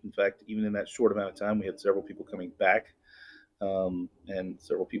enjoyed it. In fact, even in that short amount of time, we had several people coming back. And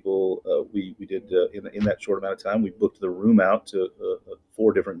several people we did in that short amount of time. We booked the room out to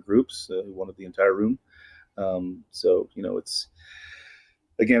 4 different groups who wanted the entire room. So it's,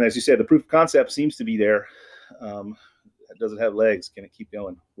 again, as you said, the proof of concept seems to be there. Does it have legs? Can it keep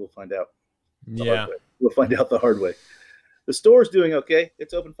going? We'll find out. Yeah. We'll find out the hard way. The store's doing okay.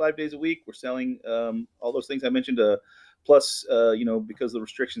 It's open 5 days a week. We're selling all those things I mentioned. Plus, because the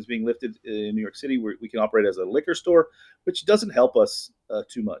restrictions being lifted in New York City, we can operate as a liquor store, which doesn't help us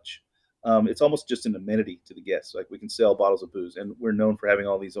too much. It's almost just an amenity to the guests. Like, we can sell bottles of booze, and we're known for having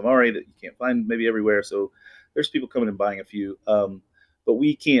all these Amari that you can't find maybe everywhere. So there's people coming and buying a few. But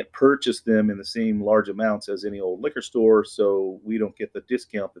we can't purchase them in the same large amounts as any old liquor store, so we don't get the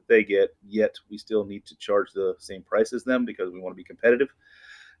discount that they get, yet we still need to charge the same price as them because we want to be competitive.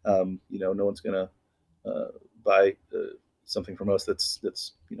 No one's going to buy something from us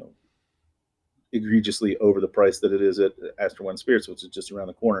that's egregiously over the price that it is at Astor Wine Spirits, which is just around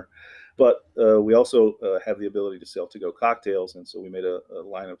the corner. But we also have the ability to sell to-go cocktails, and so we made a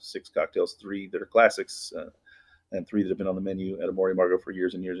line of 6 cocktails, 3 that are classics, and 3 that have been on the menu at Amor y Amargo for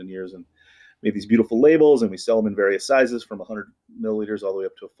years and years and years, and made these beautiful labels, and we sell them in various sizes from 100 milliliters all the way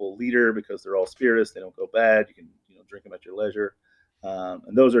up to a full liter because they're all spirits. They don't go bad. You can drink them at your leisure,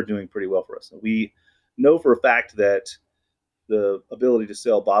 and those are doing pretty well for us. And we know for a fact that the ability to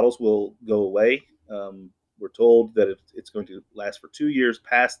sell bottles will go away. We're told that it's going to last for 2 years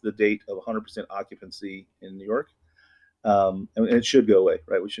past the date of 100% occupancy in New York, and it should go away,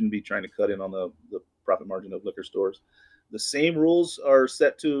 right? We shouldn't be trying to cut in on the profit margin of liquor stores. The same rules are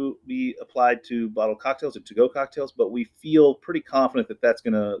set to be applied to bottled cocktails and to-go cocktails, but we feel pretty confident that that's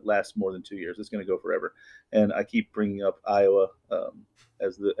going to last more than 2 years. It's going to go forever. And I keep bringing up Iowa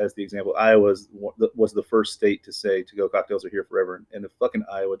as the example. Iowa was the first state to say to-go cocktails are here forever. And if fucking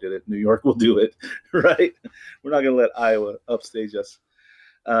Iowa did it, New York will do it, right? We're not going to let Iowa upstage us.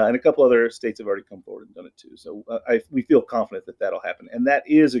 And a couple other states have already come forward and done it too. So we feel confident that that'll happen. And that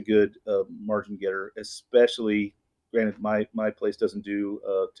is a good margin getter, especially, granted, my place doesn't do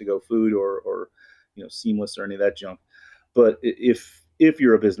to-go food or Seamless or any of that junk. But if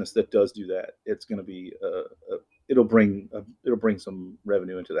you're a business that does do that, it's going to be it'll bring some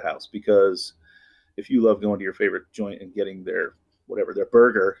revenue into the house, because if you love going to your favorite joint and getting their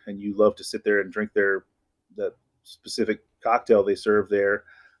burger, and you love to sit there and drink that specific cocktail they serve there,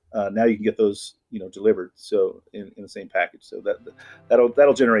 now you can get those delivered, so in the same package. So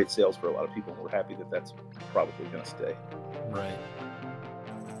that'll generate sales for a lot of people, and we're happy that that's probably going to stay. Right.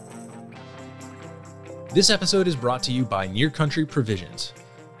 This episode is brought to you by Near Country Provisions.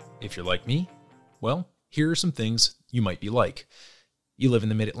 If you're like me, well, here are some things you might be like. You live in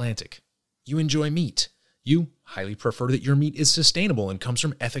the Mid-Atlantic. You enjoy meat. You highly prefer that your meat is sustainable and comes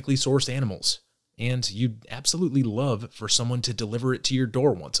from ethically sourced animals. And you'd absolutely love for someone to deliver it to your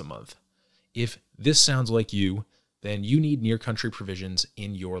door once a month. If this sounds like you, then you need Near Country Provisions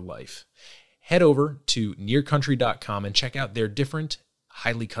in your life. Head over to nearcountry.com and check out their different,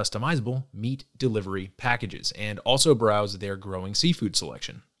 highly customizable meat delivery packages, and also browse their growing seafood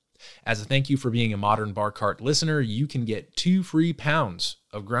selection. As a thank you for being a Modern Bar Cart listener, you can get 2 free pounds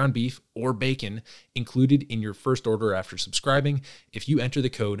of ground beef or bacon included in your first order after subscribing if you enter the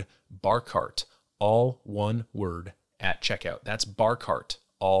code BARCART, all one word, at checkout. That's BARCART,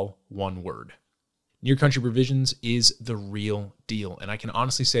 all one word. Near Country Provisions is the real deal, and I can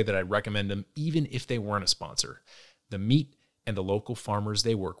honestly say that I recommend them even if they weren't a sponsor. The meat and the local farmers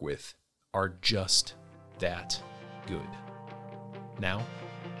they work with are just that good. Now,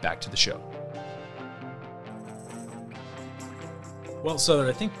 back to the show. Well, Sother,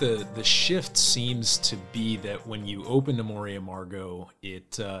 I think the shift seems to be that when you opened Amor y Amargo,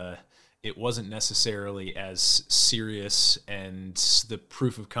 it wasn't necessarily as serious, and the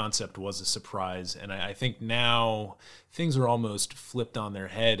proof of concept was a surprise. And I think now things are almost flipped on their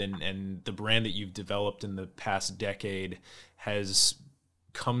head, and the brand that you've developed in the past decade has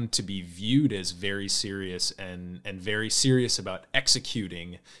come to be viewed as very serious and very serious about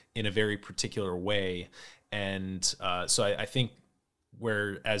executing in a very particular way. And so I think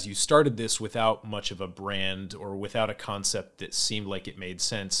whereas you started this without much of a brand or without a concept that seemed like it made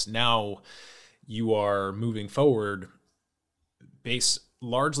sense, now you are moving forward based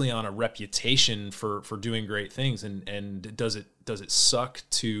largely on a reputation for doing great things. And does it suck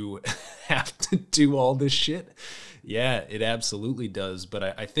to have to do all this shit? Yeah, it absolutely does.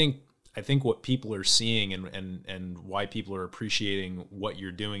 But I think what people are seeing and why people are appreciating what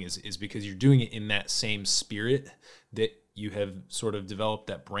you're doing is because you're doing it in that same spirit that you have sort of developed,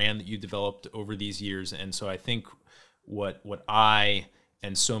 that brand that you developed over these years. And so I think what I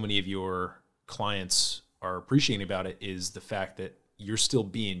and so many of your clients are appreciating about it is the fact that you're still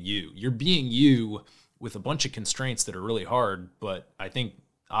being you. You're being you with a bunch of constraints that are really hard, but I think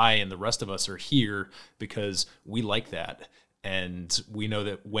I and the rest of us are here because we like that. And we know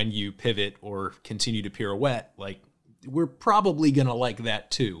that when you pivot or continue to pirouette, like, we're probably going to like that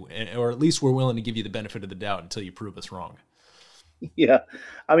too. Or at least we're willing to give you the benefit of the doubt until you prove us wrong. Yeah.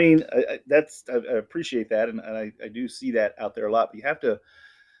 I mean, I appreciate that. And I do see that out there a lot, but you have to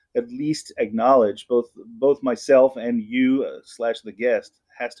at least acknowledge, both myself and you slash the guest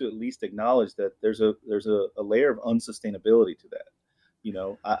has to at least acknowledge that there's a layer of unsustainability to that. You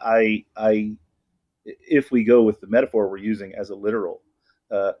know, I if we go with the metaphor we're using as a literal,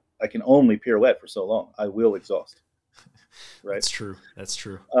 I can only pirouette for so long. I will exhaust. Right. That's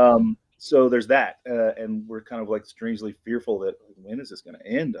true. So there's that, and we're kind of like strangely fearful that when is this going to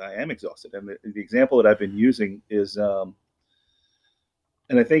end? I am exhausted. And the example that I've been using is, and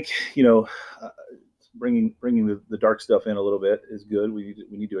I think, bringing the dark stuff in a little bit is good. We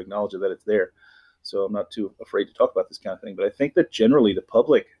need to acknowledge that it's there. So I'm not too afraid to talk about this kind of thing. But I think that generally the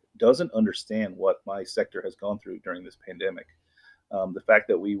public doesn't understand what my sector has gone through during this pandemic. The fact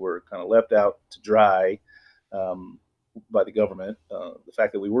that we were kind of left out to dry by the government, the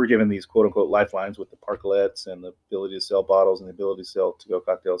fact that we were given these quote unquote lifelines with the parklets and the ability to sell bottles and the ability to sell to-go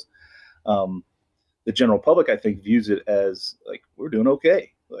cocktails. The general public, I think, views it as like, we're doing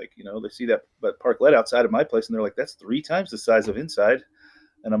okay. Like, they see that parklet outside of my place and they're like, that's 3 times the size of inside.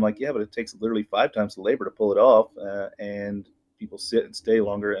 And I'm like, yeah, but it takes literally 5 times the labor to pull it off. And people sit and stay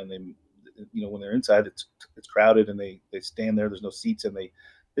longer. And they, when they're inside, it's crowded and they stand there. There's no seats and they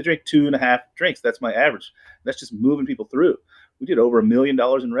drink 2.5 drinks. That's my average. That's just moving people through. We did over $1 million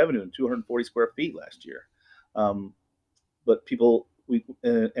in revenue in 240 square feet last year. But people,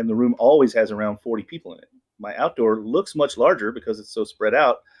 and the room always has around 40 people in it. My outdoor looks much larger because it's so spread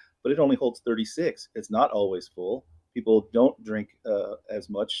out, but it only holds 36. It's not always full. People don't drink as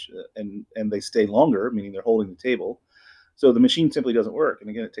much and they stay longer, meaning they're holding the table. So the machine simply doesn't work. And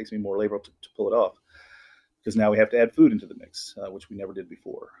again, it takes me more labor to pull it off, because now we have to add food into the mix, which we never did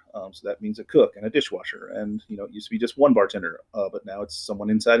before. So that means a cook and a dishwasher. And, it used to be just one bartender, but now it's someone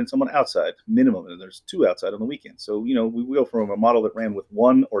inside and someone outside, minimum. And there's 2 outside on the weekend. So, we go from a model that ran with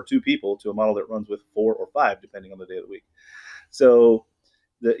 1 or 2 people to a model that runs with 4 or 5, depending on the day of the week. So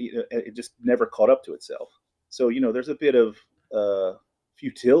it just never caught up to itself. So, there's a bit of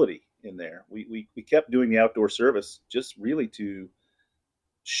futility in there. We kept doing the outdoor service just really to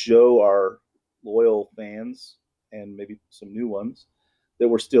show our loyal fans and maybe some new ones that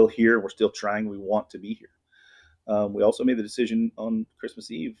we're still here. We're still trying. We want to be here. We also made the decision on Christmas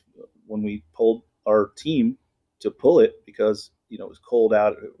Eve when we pulled our team to pull it because, it was cold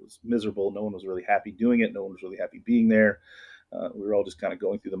out. It was miserable. No one was really happy doing it. No one was really happy being there. We were all just kind of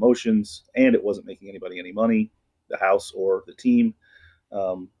going through the motions, and it wasn't making anybody any money, the house or the team.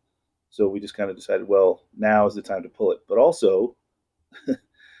 So we just kind of decided, well, now is the time to pull it. But also,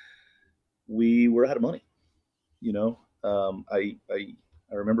 we were out of money. I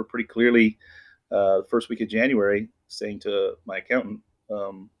remember pretty clearly the first week of January saying to my accountant,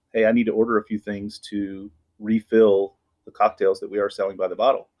 hey, I need to order a few things to refill the cocktails that we are selling by the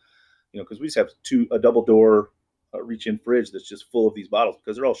bottle. Because we just have a double door reach-in fridge that's just full of these bottles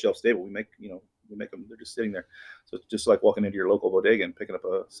because they're all shelf stable. We make them, they're just sitting there. So it's just like walking into your local bodega and picking up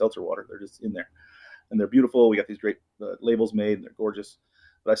a seltzer water. They're just in there and they're beautiful. We got these great labels made and they're gorgeous.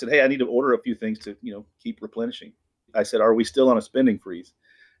 But I said, hey, I need to order a few things to, keep replenishing. I said, are we still on a spending freeze?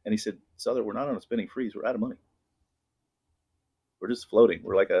 And he said, Sother, we're not on a spending freeze. We're out of money. We're just floating.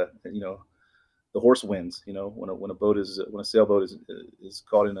 We're like the horse winds, when a sailboat is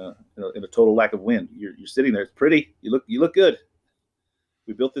caught in a total lack of wind. You're sitting there. It's pretty. You look good.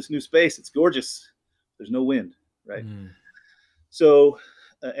 We built this new space. It's gorgeous. There's no wind. Right. So,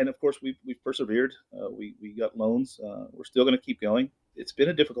 and of course we've persevered. We got loans. We're still going to keep going. It's been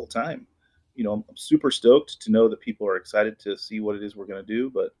a difficult time. I'm super stoked to know that people are excited to see what it is we're going to do.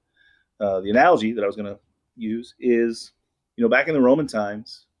 But the analogy that I was going to use is, back in the Roman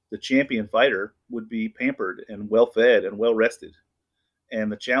times, the champion fighter would be pampered and well-fed and well-rested. And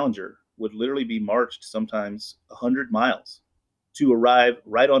the challenger would literally be marched sometimes 100 miles to arrive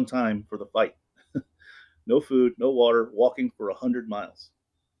right on time for the fight. No food, no water, walking for 100 miles.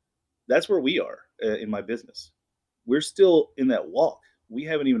 That's where we are in my business. We're still in that walk. We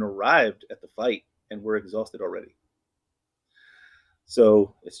haven't even arrived at the fight and we're exhausted already.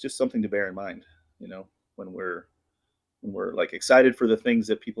 So it's just something to bear in mind, when we're like excited for the things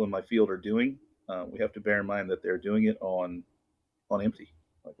that people in my field are doing. We have to bear in mind that they're doing it on empty.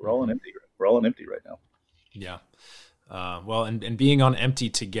 Like we're all on empty. We're all on empty right now. Yeah. Well, and being on empty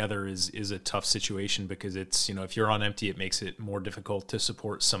together is a tough situation because it's, if you're on empty, it makes it more difficult to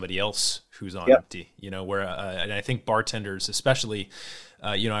support somebody else who's on empty, where, and I think bartenders, especially,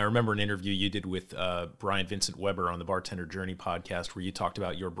 I remember an interview you did with Brian Vincent Weber on the Bartender Journey podcast where you talked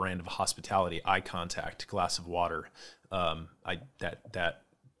about your brand of hospitality, eye contact, glass of water.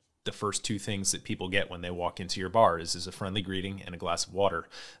 The first two things that people get when they walk into your bar is a friendly greeting and a glass of water.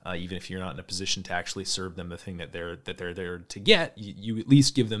 Even if you're not in a position to actually serve them the thing that they're there to get, you at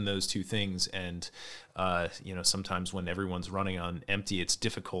least give them those two things. And sometimes when everyone's running on empty, it's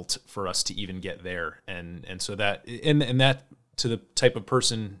difficult for us to even get there. And so that that to the type of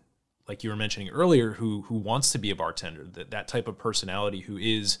person, like you were mentioning earlier, who wants to be a bartender, that type of personality who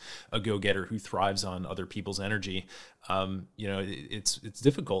is a go-getter, who thrives on other people's energy, it's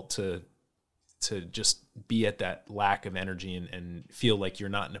difficult to just be at that lack of energy and feel like you're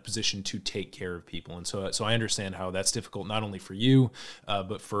not in a position to take care of people. And so I understand how that's difficult, not only for you,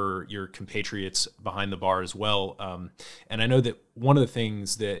 but for your compatriots behind the bar as well. And I know that one of the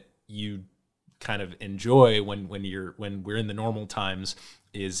things that you kind of enjoy when we're in the normal times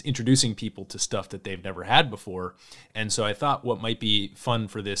is introducing people to stuff that they've never had before. And so I thought what might be fun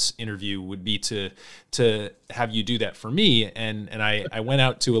for this interview would be to have you do that for me. And I went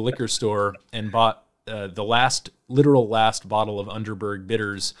out to a liquor store and bought the last bottle of Underberg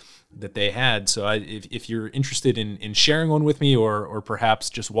bitters that they had. So if you're interested in sharing one with me or perhaps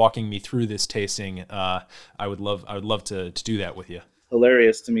just walking me through this tasting, I would love to do that with you.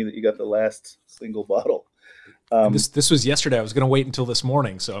 Hilarious to me that you got the last single bottle. This was yesterday. I was going to wait until this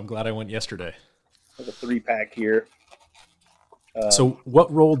morning, so I'm glad I went yesterday. I have a 3-pack here. So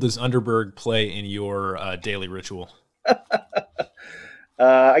what role does Underberg play in your daily ritual?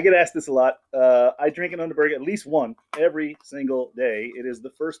 I get asked this a lot. I drink an Underberg at least one every single day. It is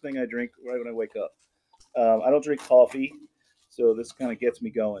the first thing I drink right when I wake up. I don't drink coffee, so this kind of gets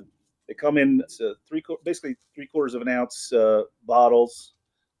me going. They come in basically 3/4 of an ounce bottles.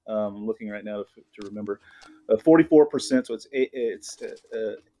 I'm looking right now to remember. 44%, so it's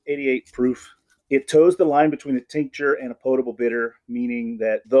 88 proof. It toes the line between a tincture and a potable bitter, meaning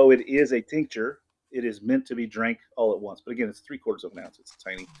that though it is a tincture, it is meant to be drank all at once. But again, it's 3/4 of an ounce. It's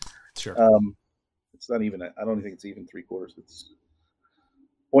tiny. Sure. It's not even. I don't think it's even 3/4. It's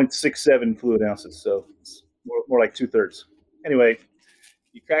 0.67 fluid ounces, so it's more like 2/3. Anyway,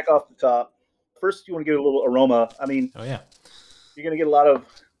 you crack off the top. First, you want to get a little aroma. I mean, oh yeah, you're going to get a lot of,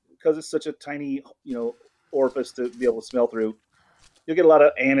 because it's such a tiny, orifice to be able to smell through. You'll get a lot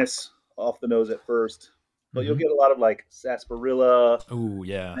of anise off the nose at first, but you'll get a lot of like sarsaparilla. Oh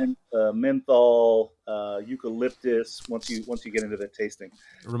yeah, menthol, eucalyptus. Once you get into the tasting,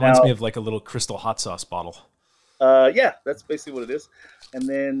 it reminds me of like a little Crystal hot sauce bottle. Yeah, that's basically what it is. And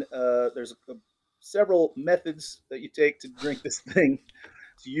then there's several methods that you take to drink this thing.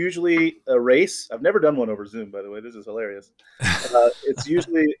 It's usually a race. I've never done one over Zoom, by the way. This is hilarious. It's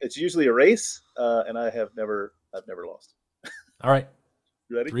usually a race, and I've never lost. All right,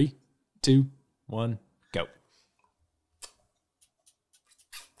 you ready? 3, 2, 1, go.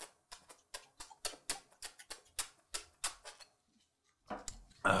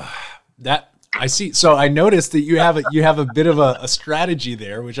 That I see. So I noticed that you have a bit of a strategy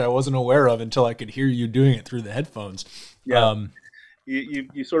there, which I wasn't aware of until I could hear you doing it through the headphones. Yeah.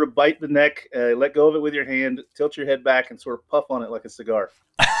 You sort of bite the neck, let go of it with your hand, tilt your head back, and sort of puff on it like a cigar.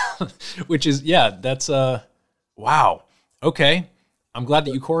 Which is, that's wow. Okay. I'm glad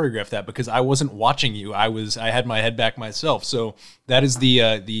that you choreographed that because I wasn't watching you. I had my head back myself. So that is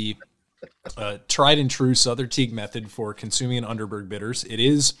the tried and true Sother Teague method for consuming an Underberg bitters. It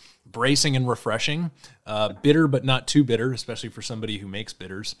is bracing and refreshing, bitter but not too bitter, especially for somebody who makes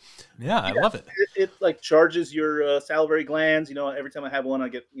bitters. I love it. It like charges your salivary glands. Every time I have one, I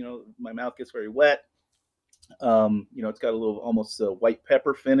get my mouth gets very wet. It's got a little almost white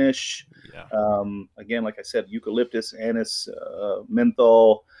pepper finish. Yeah. Again, like I said, eucalyptus, anise,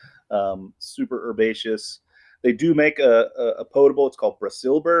 menthol, super herbaceous. They do make a potable. It's called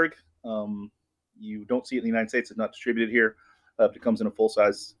Brasilberg. You don't see it in the United States. It's not distributed here. But it comes in a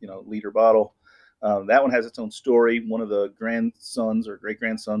full-size, liter bottle. That one has its own story. One of the grandsons or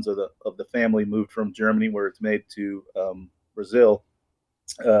great-grandsons of the family moved from Germany, where it's made, to Brazil.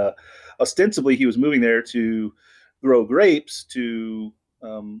 Ostensibly, he was moving there to grow grapes to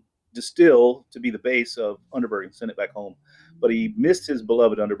distill to be the base of Underberg and send it back home. But he missed his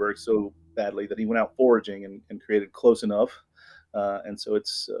beloved Underberg so badly that he went out foraging and created Close Enough. And so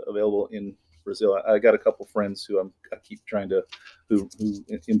it's available in Brazil. I got a couple friends who I keep trying to who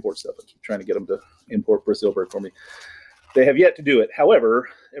import stuff. I keep trying to get them to import Brasilberg for me. They have yet to do it. However,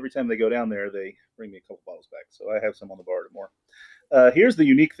 every time they go down there, they bring me a couple bottles back. So I have some on the bar tomorrow. Here's the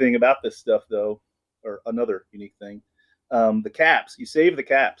unique thing about this stuff, though, or another unique thing. The caps. You save the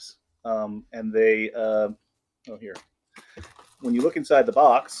caps, and they. Here. When you look inside the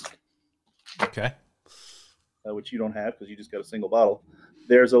box, Okay. which you don't have because you just got a single bottle,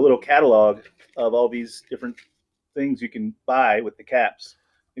 there's a little catalog of all these different things you can buy with the caps,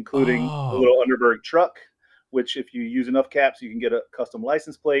 including a little Underberg truck, which if you use enough caps, you can get a custom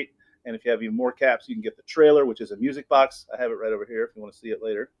license plate. And if you have even more caps, you can get the trailer, which is a music box. I have it right over here if you want to see it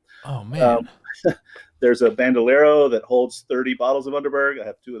later. Oh, man. There's a bandolero that holds 30 bottles of Underberg. I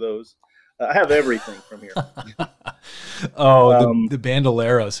have 2 of those. I have everything from here. The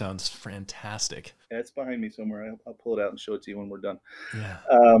bandolero sounds fantastic. Yeah, it's behind me somewhere. I'll pull it out and show it to you when we're done. Yeah.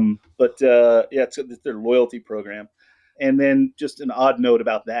 It's their loyalty program. And then just an odd note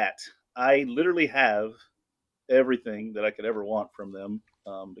about that. I literally have everything that I could ever want from them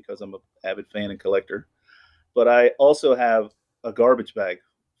because I'm an avid fan and collector. But I also have a garbage bag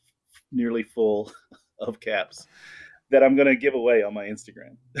nearly full of caps that I'm going to give away on my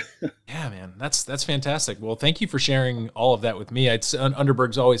Instagram. Yeah, man, that's fantastic. Well, thank you for sharing all of that with me.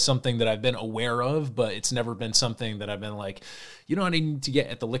 Underberg's always something that I've been aware of, but it's never been something that I've been like, I need to get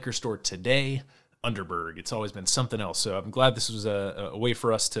at the liquor store today. Underberg. It's always been something else. So I'm glad this was a way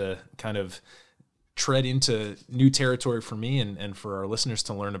for us to kind of tread into new territory for me and for our listeners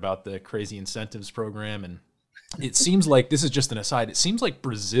to learn about the crazy incentives program. And it seems like, this is just an aside, it seems like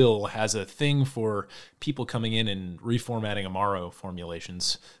Brazil has a thing for people coming in and reformatting Amaro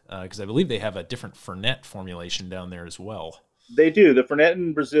formulations, because I believe they have a different Fernet formulation down there as well. They do. The Fernet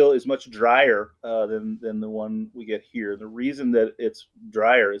in Brazil is much drier than the one we get here. The reason that it's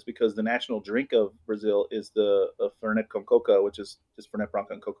drier is because the national drink of Brazil is the Fernet com Coca, which is just Fernet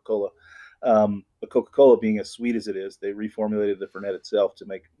Branca and Coca-Cola. But Coca-Cola being as sweet as it is, they reformulated the Fernet itself to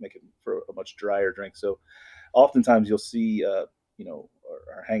make it for a much drier drink. So oftentimes you'll see, or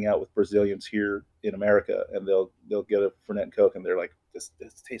hang out with Brazilians here in America, and they'll get a Fernet and Coke, and they're like, this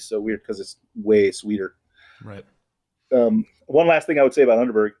tastes so weird because it's way sweeter. Right. One last thing I would say about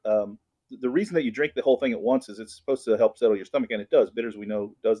Underberg, the reason that you drink the whole thing at once is it's supposed to help settle your stomach, and it does. Bitters, we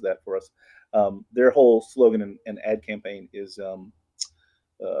know, does that for us. Their whole slogan and ad campaign is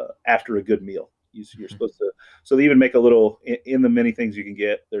after a good meal. You're supposed to. So they even make a little, in the many things you can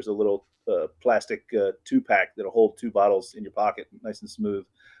get, there's a little plastic 2-pack that'll hold 2 bottles in your pocket, nice and smooth.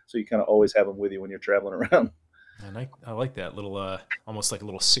 So you kind of always have them with you when you're traveling around. And I like that little, almost like a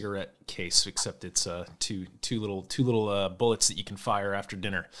little cigarette case, except it's two little bullets that you can fire after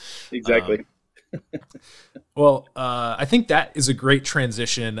dinner. Exactly. Well, I think that is a great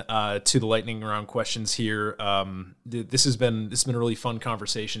transition to the lightning round questions here. This has been a really fun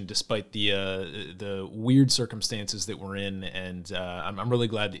conversation, despite the weird circumstances that we're in, and I'm really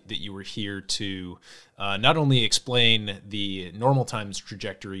glad that you were here to not only explain the normal times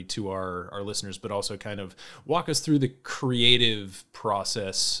trajectory to our listeners, but also kind of walk us through the creative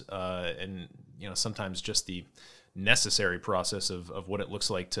process and sometimes just the necessary process of what it looks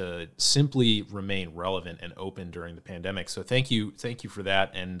like to simply remain relevant and open during the pandemic. So thank you for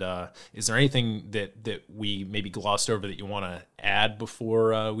that. And is there anything that we maybe glossed over that you want to add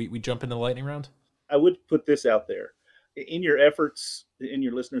before we jump into the lightning round? I would put this out there. In your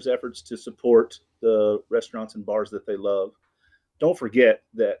listeners' efforts to support the restaurants and bars that they love, don't forget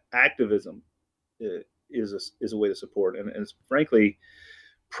that activism is a way to support. And it's frankly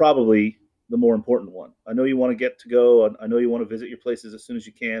probably the more important one. I know you want to get to go. I know you want to visit your places as soon as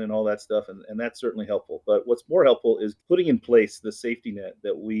you can and all that stuff. And that's certainly helpful. But what's more helpful is putting in place the safety net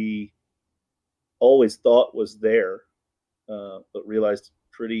that we always thought was there, but realized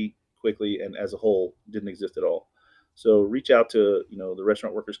pretty quickly and as a whole didn't exist at all. So reach out to, the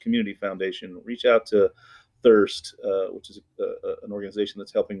Restaurant Workers Community Foundation, reach out to Thirst, which is an organization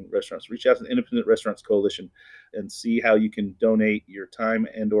that's helping restaurants. Reach out to the Independent Restaurants Coalition and see how you can donate your time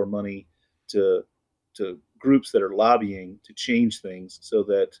and or money to groups that are lobbying to change things so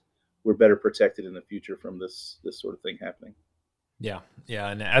that we're better protected in the future from this sort of thing happening. Yeah.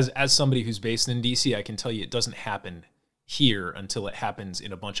 And as somebody who's based in DC, I can tell you it doesn't happen here until it happens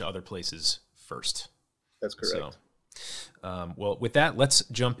in a bunch of other places first. That's correct. So, well, with that, let's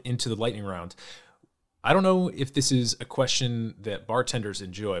jump into the lightning round. I don't know if this is a question that bartenders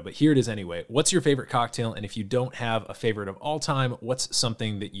enjoy, but here it is anyway. What's your favorite cocktail? And if you don't have a favorite of all time, what's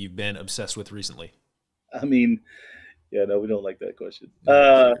something that you've been obsessed with recently? I mean, we don't like that question.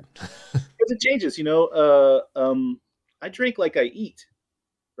 Because it changes, I drink like I eat,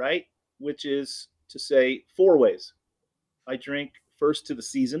 right? Which is to say 4 ways. I drink first to the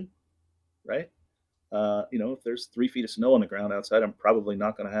season, right? If there's 3 feet of snow on the ground outside, I'm probably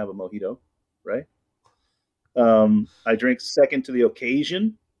not going to have a mojito, right? I drink second to the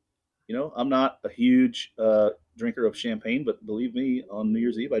occasion. I'm not a huge drinker of champagne, but believe me, on New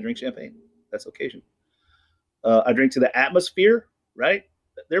Year's Eve, I drink champagne. That's occasion. I drink to the atmosphere, right?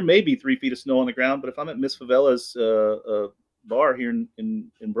 There may be 3 feet of snow on the ground, but if I'm at Miss Favela's bar here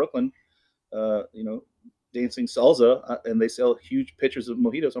in Brooklyn, dancing salsa, and they sell huge pitchers of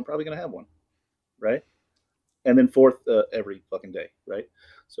mojitos, I'm probably going to have one, right? And then fourth, every fucking day, right?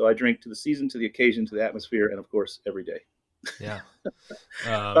 So I drink to the season, to the occasion, to the atmosphere, and of course, every day. Yeah.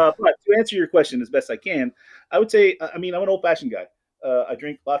 But to answer your question as best I can, I would say, I'm an old-fashioned guy. I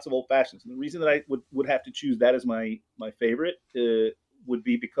drink lots of old fashions. And the reason that I would have to choose that as my favorite would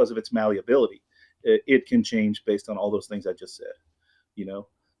be because of its malleability. It can change based on all those things I just said.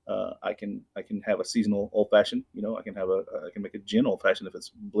 I can have a seasonal old fashioned. I can make a gin old fashioned if it's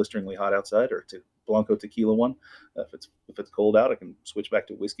blisteringly hot outside, or to Blanco tequila one. If it's cold out, I can switch back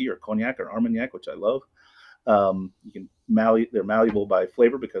to whiskey or cognac or Armagnac, which I love. They're malleable by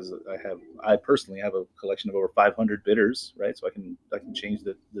flavor because I personally have a collection of over 500 bitters, right? So I can change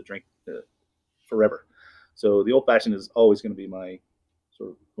the drink forever. So the old fashioned is always going to be my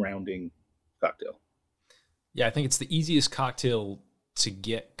sort of grounding cocktail. Yeah, I think it's the easiest cocktail to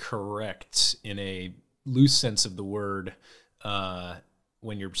get correct in a loose sense of the word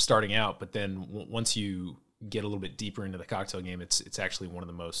when you're starting out, but then once you get a little bit deeper into the cocktail game, it's actually one of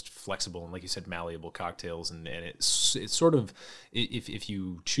the most flexible and, like you said, malleable cocktails. And it's sort of, if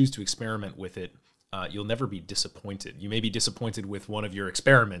you choose to experiment with it, you'll never be disappointed. You may be disappointed with one of your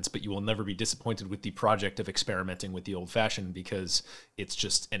experiments, but you will never be disappointed with the project of experimenting with the old fashioned, because it's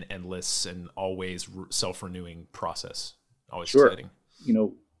just an endless and always self-renewing process. Always sure. Exciting.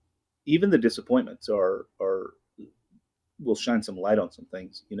 Even the disappointments will shine some light on some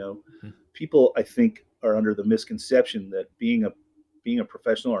things. Mm-hmm. People, I think, are under the misconception that being a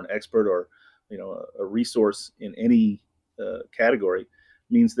professional or an expert or a resource in any category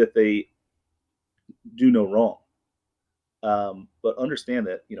means that they do no wrong. But understand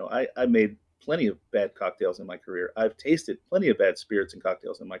that I made plenty of bad cocktails in my career. I've tasted plenty of bad spirits and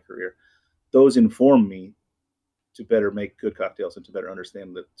cocktails in my career. Those inform me to better make good cocktails and to better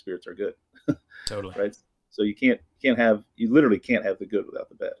understand that spirits are good. Totally. Right. So you literally can't have the good without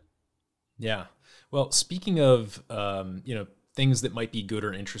the bad. Yeah. Well, speaking of, things that might be good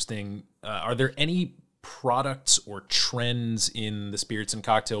or interesting, are there any products or trends in the spirits and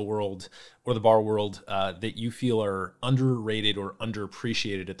cocktail world or the bar world that you feel are underrated or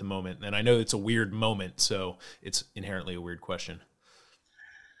underappreciated at the moment? And I know it's a weird moment, so it's inherently a weird question.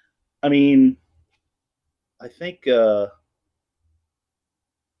 I think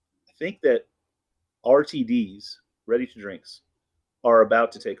that RTDs, ready to drinks, are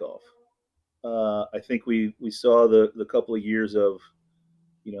about to take off. I think we saw the couple of years of,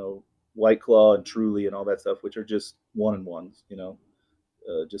 White Claw and Truly and all that stuff, which are just one and ones,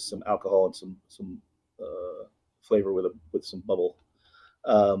 just some alcohol and some flavor with some bubble.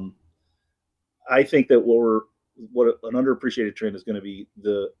 I think that what an underappreciated trend is going to be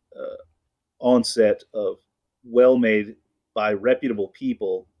the onset of well-made by reputable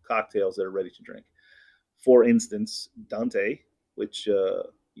people cocktails that are ready to drink. For instance, Dante, which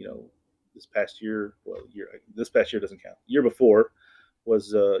this past year doesn't count. Year before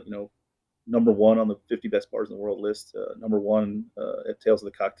was number one on the 50 best bars in the world list. Number one at Tales of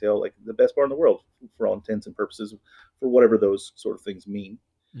the Cocktail, like the best bar in the world for all intents and purposes, for whatever those sort of things mean.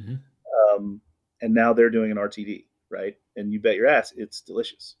 Mm-hmm. And now they're doing an RTD, right? And you bet your ass it's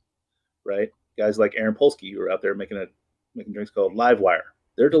delicious, right? Guys like Aaron Polsky, who are out there making drinks called Livewire.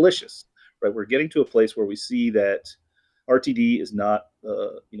 They're delicious, right? We're getting to a place where we see that RTD is not,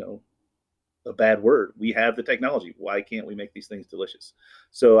 a bad word. We have the technology. Why can't we make these things delicious?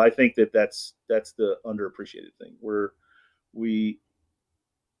 So I think that's the underappreciated thing.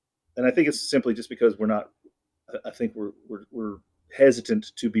 And I think it's simply just because I think we're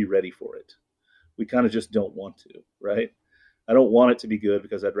hesitant to be ready for it. We kind of just don't want to, right? I don't want it to be good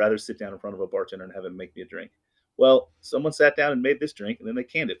because I'd rather sit down in front of a bartender and have him make me a drink. Well, someone sat down and made this drink and then they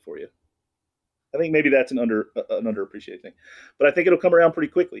canned it for you. I think maybe that's an underappreciated thing, but I think it'll come around pretty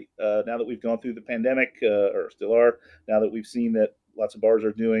quickly now that we've gone through the pandemic, or still are. Now that we've seen that lots of bars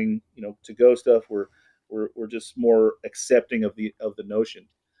are doing, to-go stuff, we're just more accepting of the notion.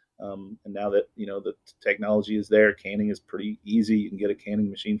 And now that the technology is there, canning is pretty easy. You can get a canning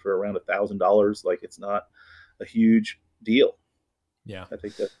machine for around $1,000. Like, it's not a huge deal. Yeah, I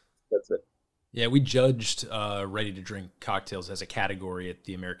think that's it. Yeah, we judged ready to drink cocktails as a category at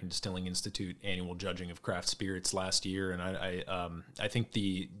the American Distilling Institute annual judging of craft spirits last year, and I think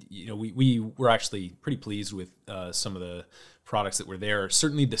we were actually pretty pleased with some of the products that were there.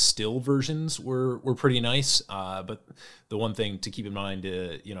 Certainly, the still versions were pretty nice, but the one thing to keep in mind,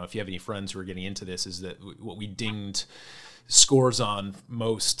 if you have any friends who are getting into this, is that what we dinged scores on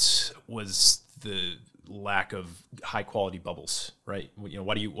most was the lack of high quality bubbles, right?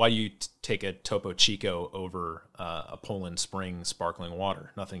 Why do you take a Topo Chico over a Poland Spring sparkling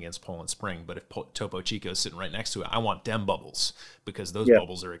water? Nothing against Poland Spring, but if Topo Chico is sitting right next to it, I want dem bubbles because those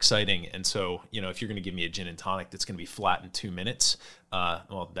bubbles are exciting. And so, if you're going to give me a gin and tonic that's going to be flat in 2 minutes,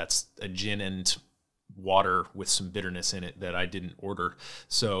 well, that's a gin and water with some bitterness in it that I didn't order.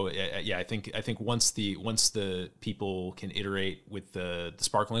 So I think once the people can iterate with the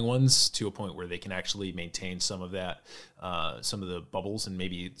sparkling ones to a point where they can actually maintain some of that, some of the bubbles, and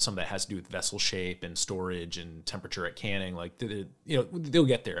maybe some of that has to do with vessel shape and storage and temperature at canning, like they'll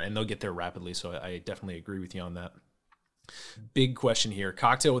get there, and they'll get there rapidly. So I definitely agree with you on that. Big question here: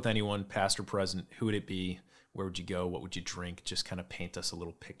 cocktail with anyone, past or present, who would it be? Where would you go? What would you drink? Just kind of paint us a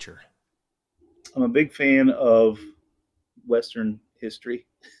little picture. I'm a big fan of Western history.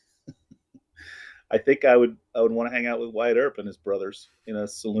 I think I would want to hang out with Wyatt Earp and his brothers in a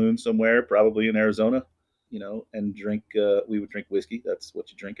saloon somewhere, probably in Arizona, and drink. We would drink whiskey. That's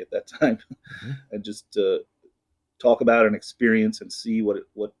what you drink at that time, and just talk about an experience and see what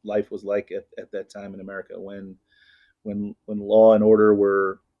life was like at that time in America when law and order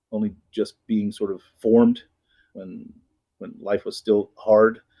were only just being sort of formed, when life was still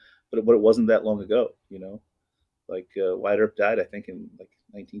hard. But it wasn't that long ago, like Wyatt Earp died, I think, in like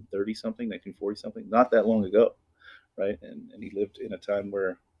 1930 something, 1940 something, not that long ago, right? And he lived in a time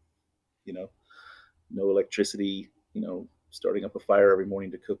where, no electricity, starting up a fire every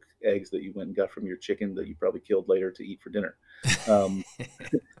morning to cook eggs that you went and got from your chicken that you probably killed later to eat for dinner. I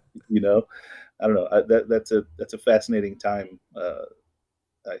don't know. That's a fascinating time.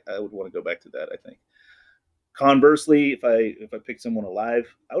 I would want to go back to that, I think. Conversely, if I pick someone alive,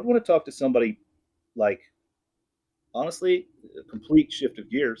 I would want to talk to somebody like, honestly, a complete shift of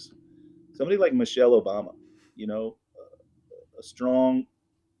gears. Somebody like Michelle Obama, a strong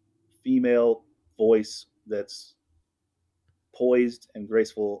female voice that's poised and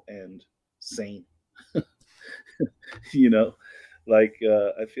graceful and sane. I feel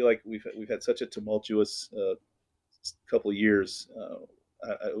like we've had such a tumultuous couple of years.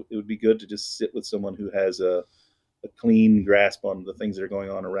 It would be good to just sit with someone who has a clean grasp on the things that are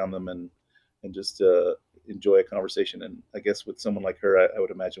going on around them, and just enjoy a conversation. And I guess with someone like her, I would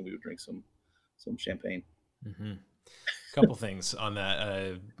imagine we would drink some champagne. Mm-hmm. Couple things on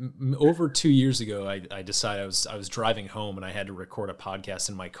that. Over 2 years ago, I decided I was driving home and I had to record a podcast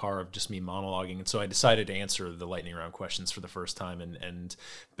in my car of just me monologuing, and so I decided to answer the lightning round questions for the first time. And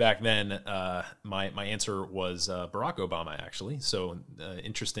back then, my answer was Barack Obama, actually. So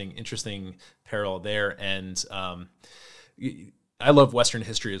interesting parallel there. And I love Western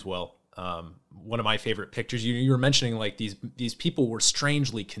history as well. One of my favorite pictures, you were mentioning, like, these people were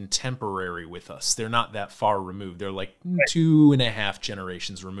strangely contemporary with us. They're not that far removed. They're like 2.5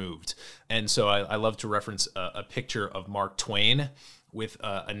 generations removed. And so I love to reference a picture of Mark Twain with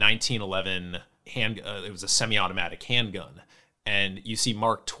a 1911 it was a semi-automatic handgun. And you see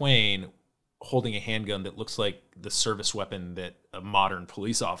Mark Twain holding a handgun that looks like the service weapon that a modern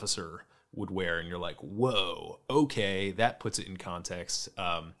police officer would wear, and you're like, whoa, okay, that puts it in context.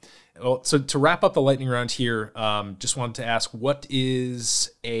 So to wrap up the lightning round here, just wanted to ask, what is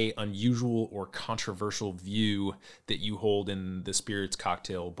a unusual or controversial view that you hold in the spirits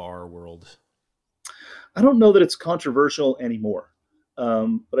cocktail bar world? I don't know that it's controversial anymore,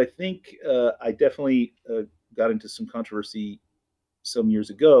 but I think I definitely got into some controversy some years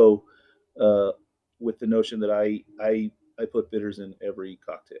ago with the notion that I put bitters in every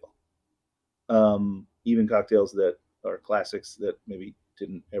cocktail. Even cocktails that are classics that maybe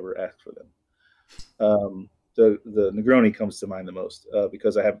didn't ever ask for them. The Negroni comes to mind the most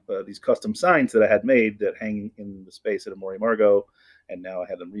because I have these custom signs that I had made that hang in the space at Amore Margot, and now I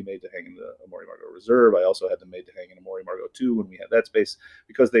had them remade to hang in the Amore Margot Reserve. I also had them made to hang in Amore Margot 2 when we had that space,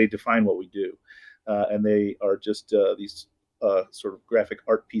 because they define what we do. And they are just these sort of graphic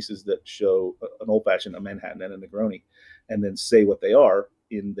art pieces that show an old-fashioned, a Manhattan, and a Negroni, and then say what they are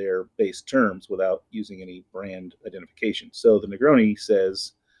in their base terms without using any brand identification. So the Negroni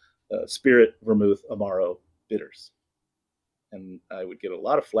says spirit, vermouth, Amaro, bitters. And I would get a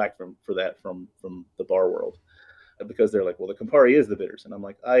lot of flack for that from the bar world, because they're like, well, the Campari is the bitters. And I'm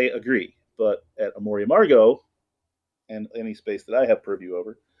like, I agree. But at Amore Margot and any space that I have purview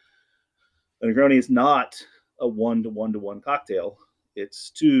over, A Negroni is not a 1-to-1-to-1 cocktail.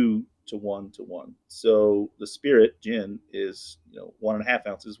 It's 2-to-1-to-1. So the Spirit gin is 1.5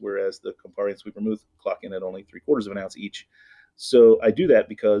 ounces, whereas the Campari and Sweet Vermouth clock in at only 3/4 of an ounce each. So I do that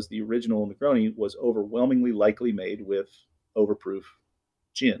because the original Negroni was overwhelmingly likely made with overproof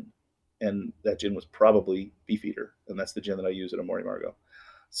gin, and that gin was probably Beefeater, and that's the gin that I use at Amor y Amargo.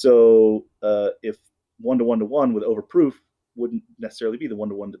 So if 1-to-1-to-1 with overproof wouldn't necessarily be the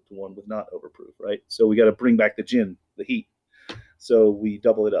 1-to-1-to-1 with not overproof, right? So we got to bring back the gin, the heat. So we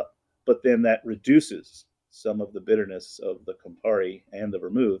double it up. But then that reduces some of the bitterness of the Campari and the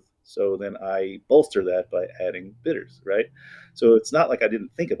Vermouth. So then I bolster that by adding bitters, right? So it's not like I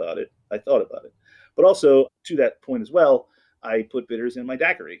didn't think about it. I thought about it. But also, to that point as well, I put bitters in my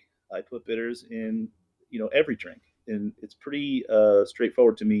daiquiri. I put bitters in, every drink. And it's pretty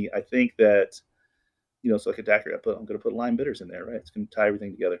straightforward to me. I think that, so like a daiquiri, I'm going to put lime bitters in there, right? It's going to tie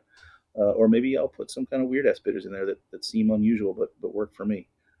everything together. Or maybe I'll put some kind of weird ass bitters in there that seem unusual, but work for me.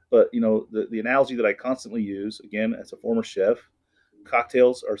 But, the analogy that I constantly use, again, as a former chef,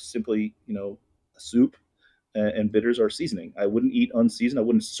 cocktails are simply, a soup, and bitters are seasoning. I wouldn't eat unseasoned. I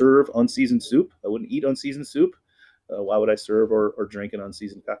wouldn't serve unseasoned soup. I wouldn't eat unseasoned soup. Why would I serve or drink an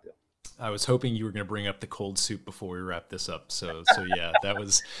unseasoned cocktail? I was hoping you were going to bring up the cold soup before we wrap this up. So yeah, that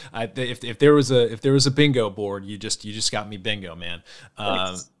was if there was a bingo board, you just got me bingo, man.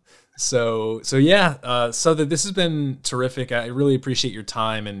 So yeah, Sother, this has been terrific. I really appreciate your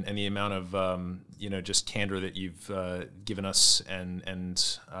time and the amount of just candor that you've given us and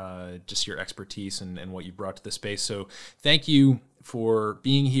just your expertise and what you brought to the space. So thank you for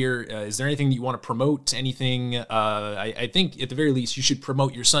being here. Is there anything that you want to promote? Anything? I think at the very least you should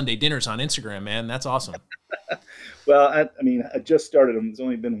promote your Sunday dinners on Instagram, man. That's awesome. Well, I just started them. There's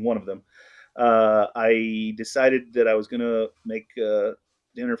only been one of them. I decided that I was going to make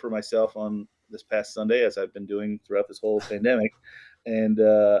dinner for myself on this past Sunday, as I've been doing throughout this whole pandemic. And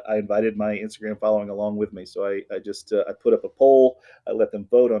I invited my Instagram following along with me. So I put up a poll. I let them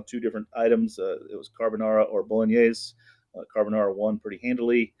vote on 2 different items. It was carbonara or bolognese. Carbonara won pretty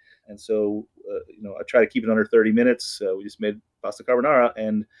handily. And so, I try to keep it under 30 minutes. We just made pasta carbonara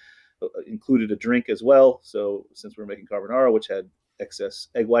and included a drink as well. So since we're making carbonara, which had excess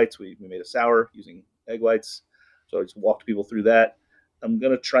egg whites, we made a sour using egg whites. So I just walked people through that. I'm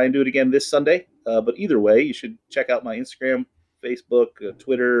going to try and do it again this Sunday. But either way, you should check out my Instagram, Facebook,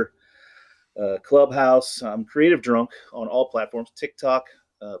 Twitter, Clubhouse. I'm Creative Drunk on all platforms, TikTok,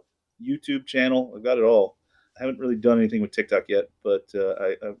 YouTube channel. I've got it all. I haven't really done anything with TikTok yet, but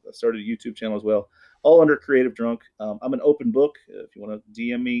I started a YouTube channel as well, all under Creative Drunk. I'm an open book. If you want to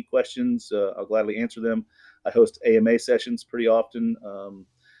DM me questions, I'll gladly answer them. I host AMA sessions pretty often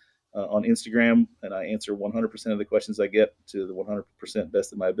on Instagram, and I answer 100% of the questions I get to the 100%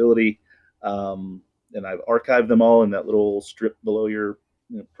 best of my ability. And I've archived them all in that little strip below your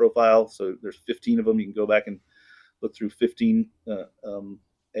profile. So there's 15 of them. You can go back and look through 15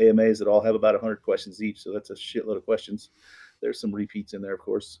 AMAs that all have about 100 questions each. So that's a shitload of questions. There's some repeats in there, of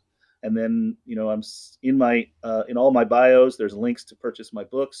course. And then, I'm in all my bios, there's links to purchase my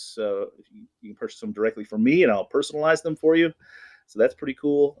books. If you can purchase them directly from me, and I'll personalize them for you. So that's pretty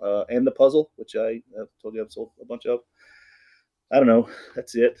cool. And the puzzle, which I told you I've sold a bunch of. I don't know.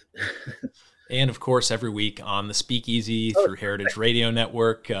 That's it. And of course, every week on the Speakeasy through Heritage Radio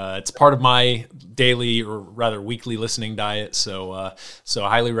Network. It's part of my daily, or rather weekly, listening diet. So I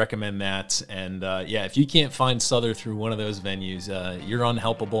highly recommend that. And if you can't find Sother through one of those venues, you're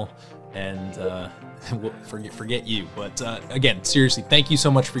unhelpable, and we'll forget you. But again, seriously, thank you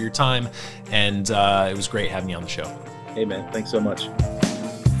so much for your time, and it was great having you on the show. Hey man, thanks so much.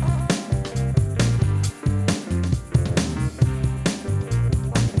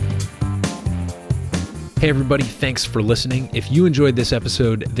 Hey everybody, thanks for listening. If you enjoyed this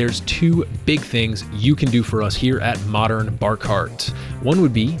episode, there's 2 big things you can do for us here at Modern Bar Cart. One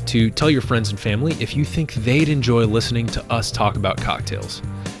would be to tell your friends and family if you think they'd enjoy listening to us talk about cocktails.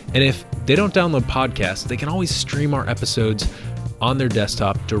 And if they don't download podcasts, they can always stream our episodes on their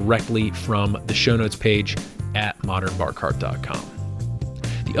desktop directly from the show notes page at modernbarcart.com.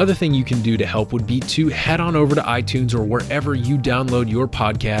 The other thing you can do to help would be to head on over to iTunes or wherever you download your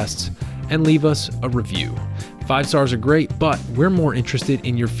podcasts and leave us a review. 5 stars are great, but we're more interested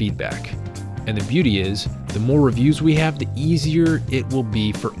in your feedback. And the beauty is, the more reviews we have, the easier it will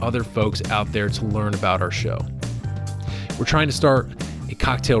be for other folks out there to learn about our show. We're trying to start a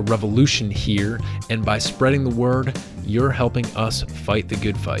cocktail revolution here, and by spreading the word, you're helping us fight the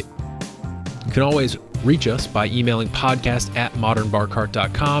good fight. You can always Reach us by emailing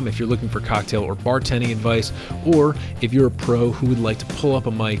podcast@modernbarcart.com if you're looking for cocktail or bartending advice, or if you're a pro who would like to pull up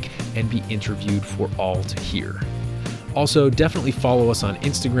a mic and be interviewed for all to hear. Also, definitely follow us on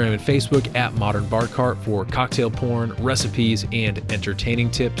Instagram and Facebook @modernbarcart for cocktail porn, recipes, and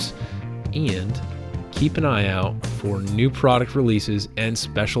entertaining tips. And keep an eye out for new product releases and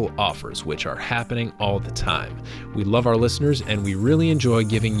special offers, which are happening all the time. We love our listeners, and we really enjoy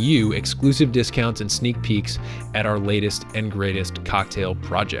giving you exclusive discounts and sneak peeks at our latest and greatest cocktail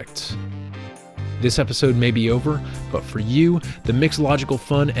projects. This episode may be over, but for you, the mixological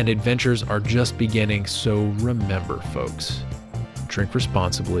fun and adventures are just beginning, so remember, folks, drink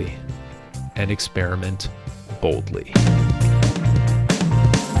responsibly and experiment boldly.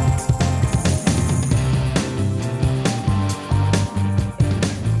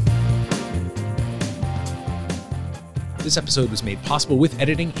 This episode was made possible with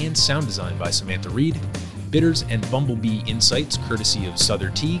editing and sound design by Samantha Reed, bitters and bumblebee insights courtesy of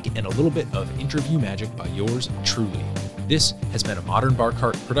Sother Teague, and a little bit of interview magic by yours truly. This has been a Modern Bar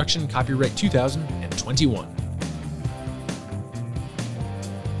Cart production, copyright 2021.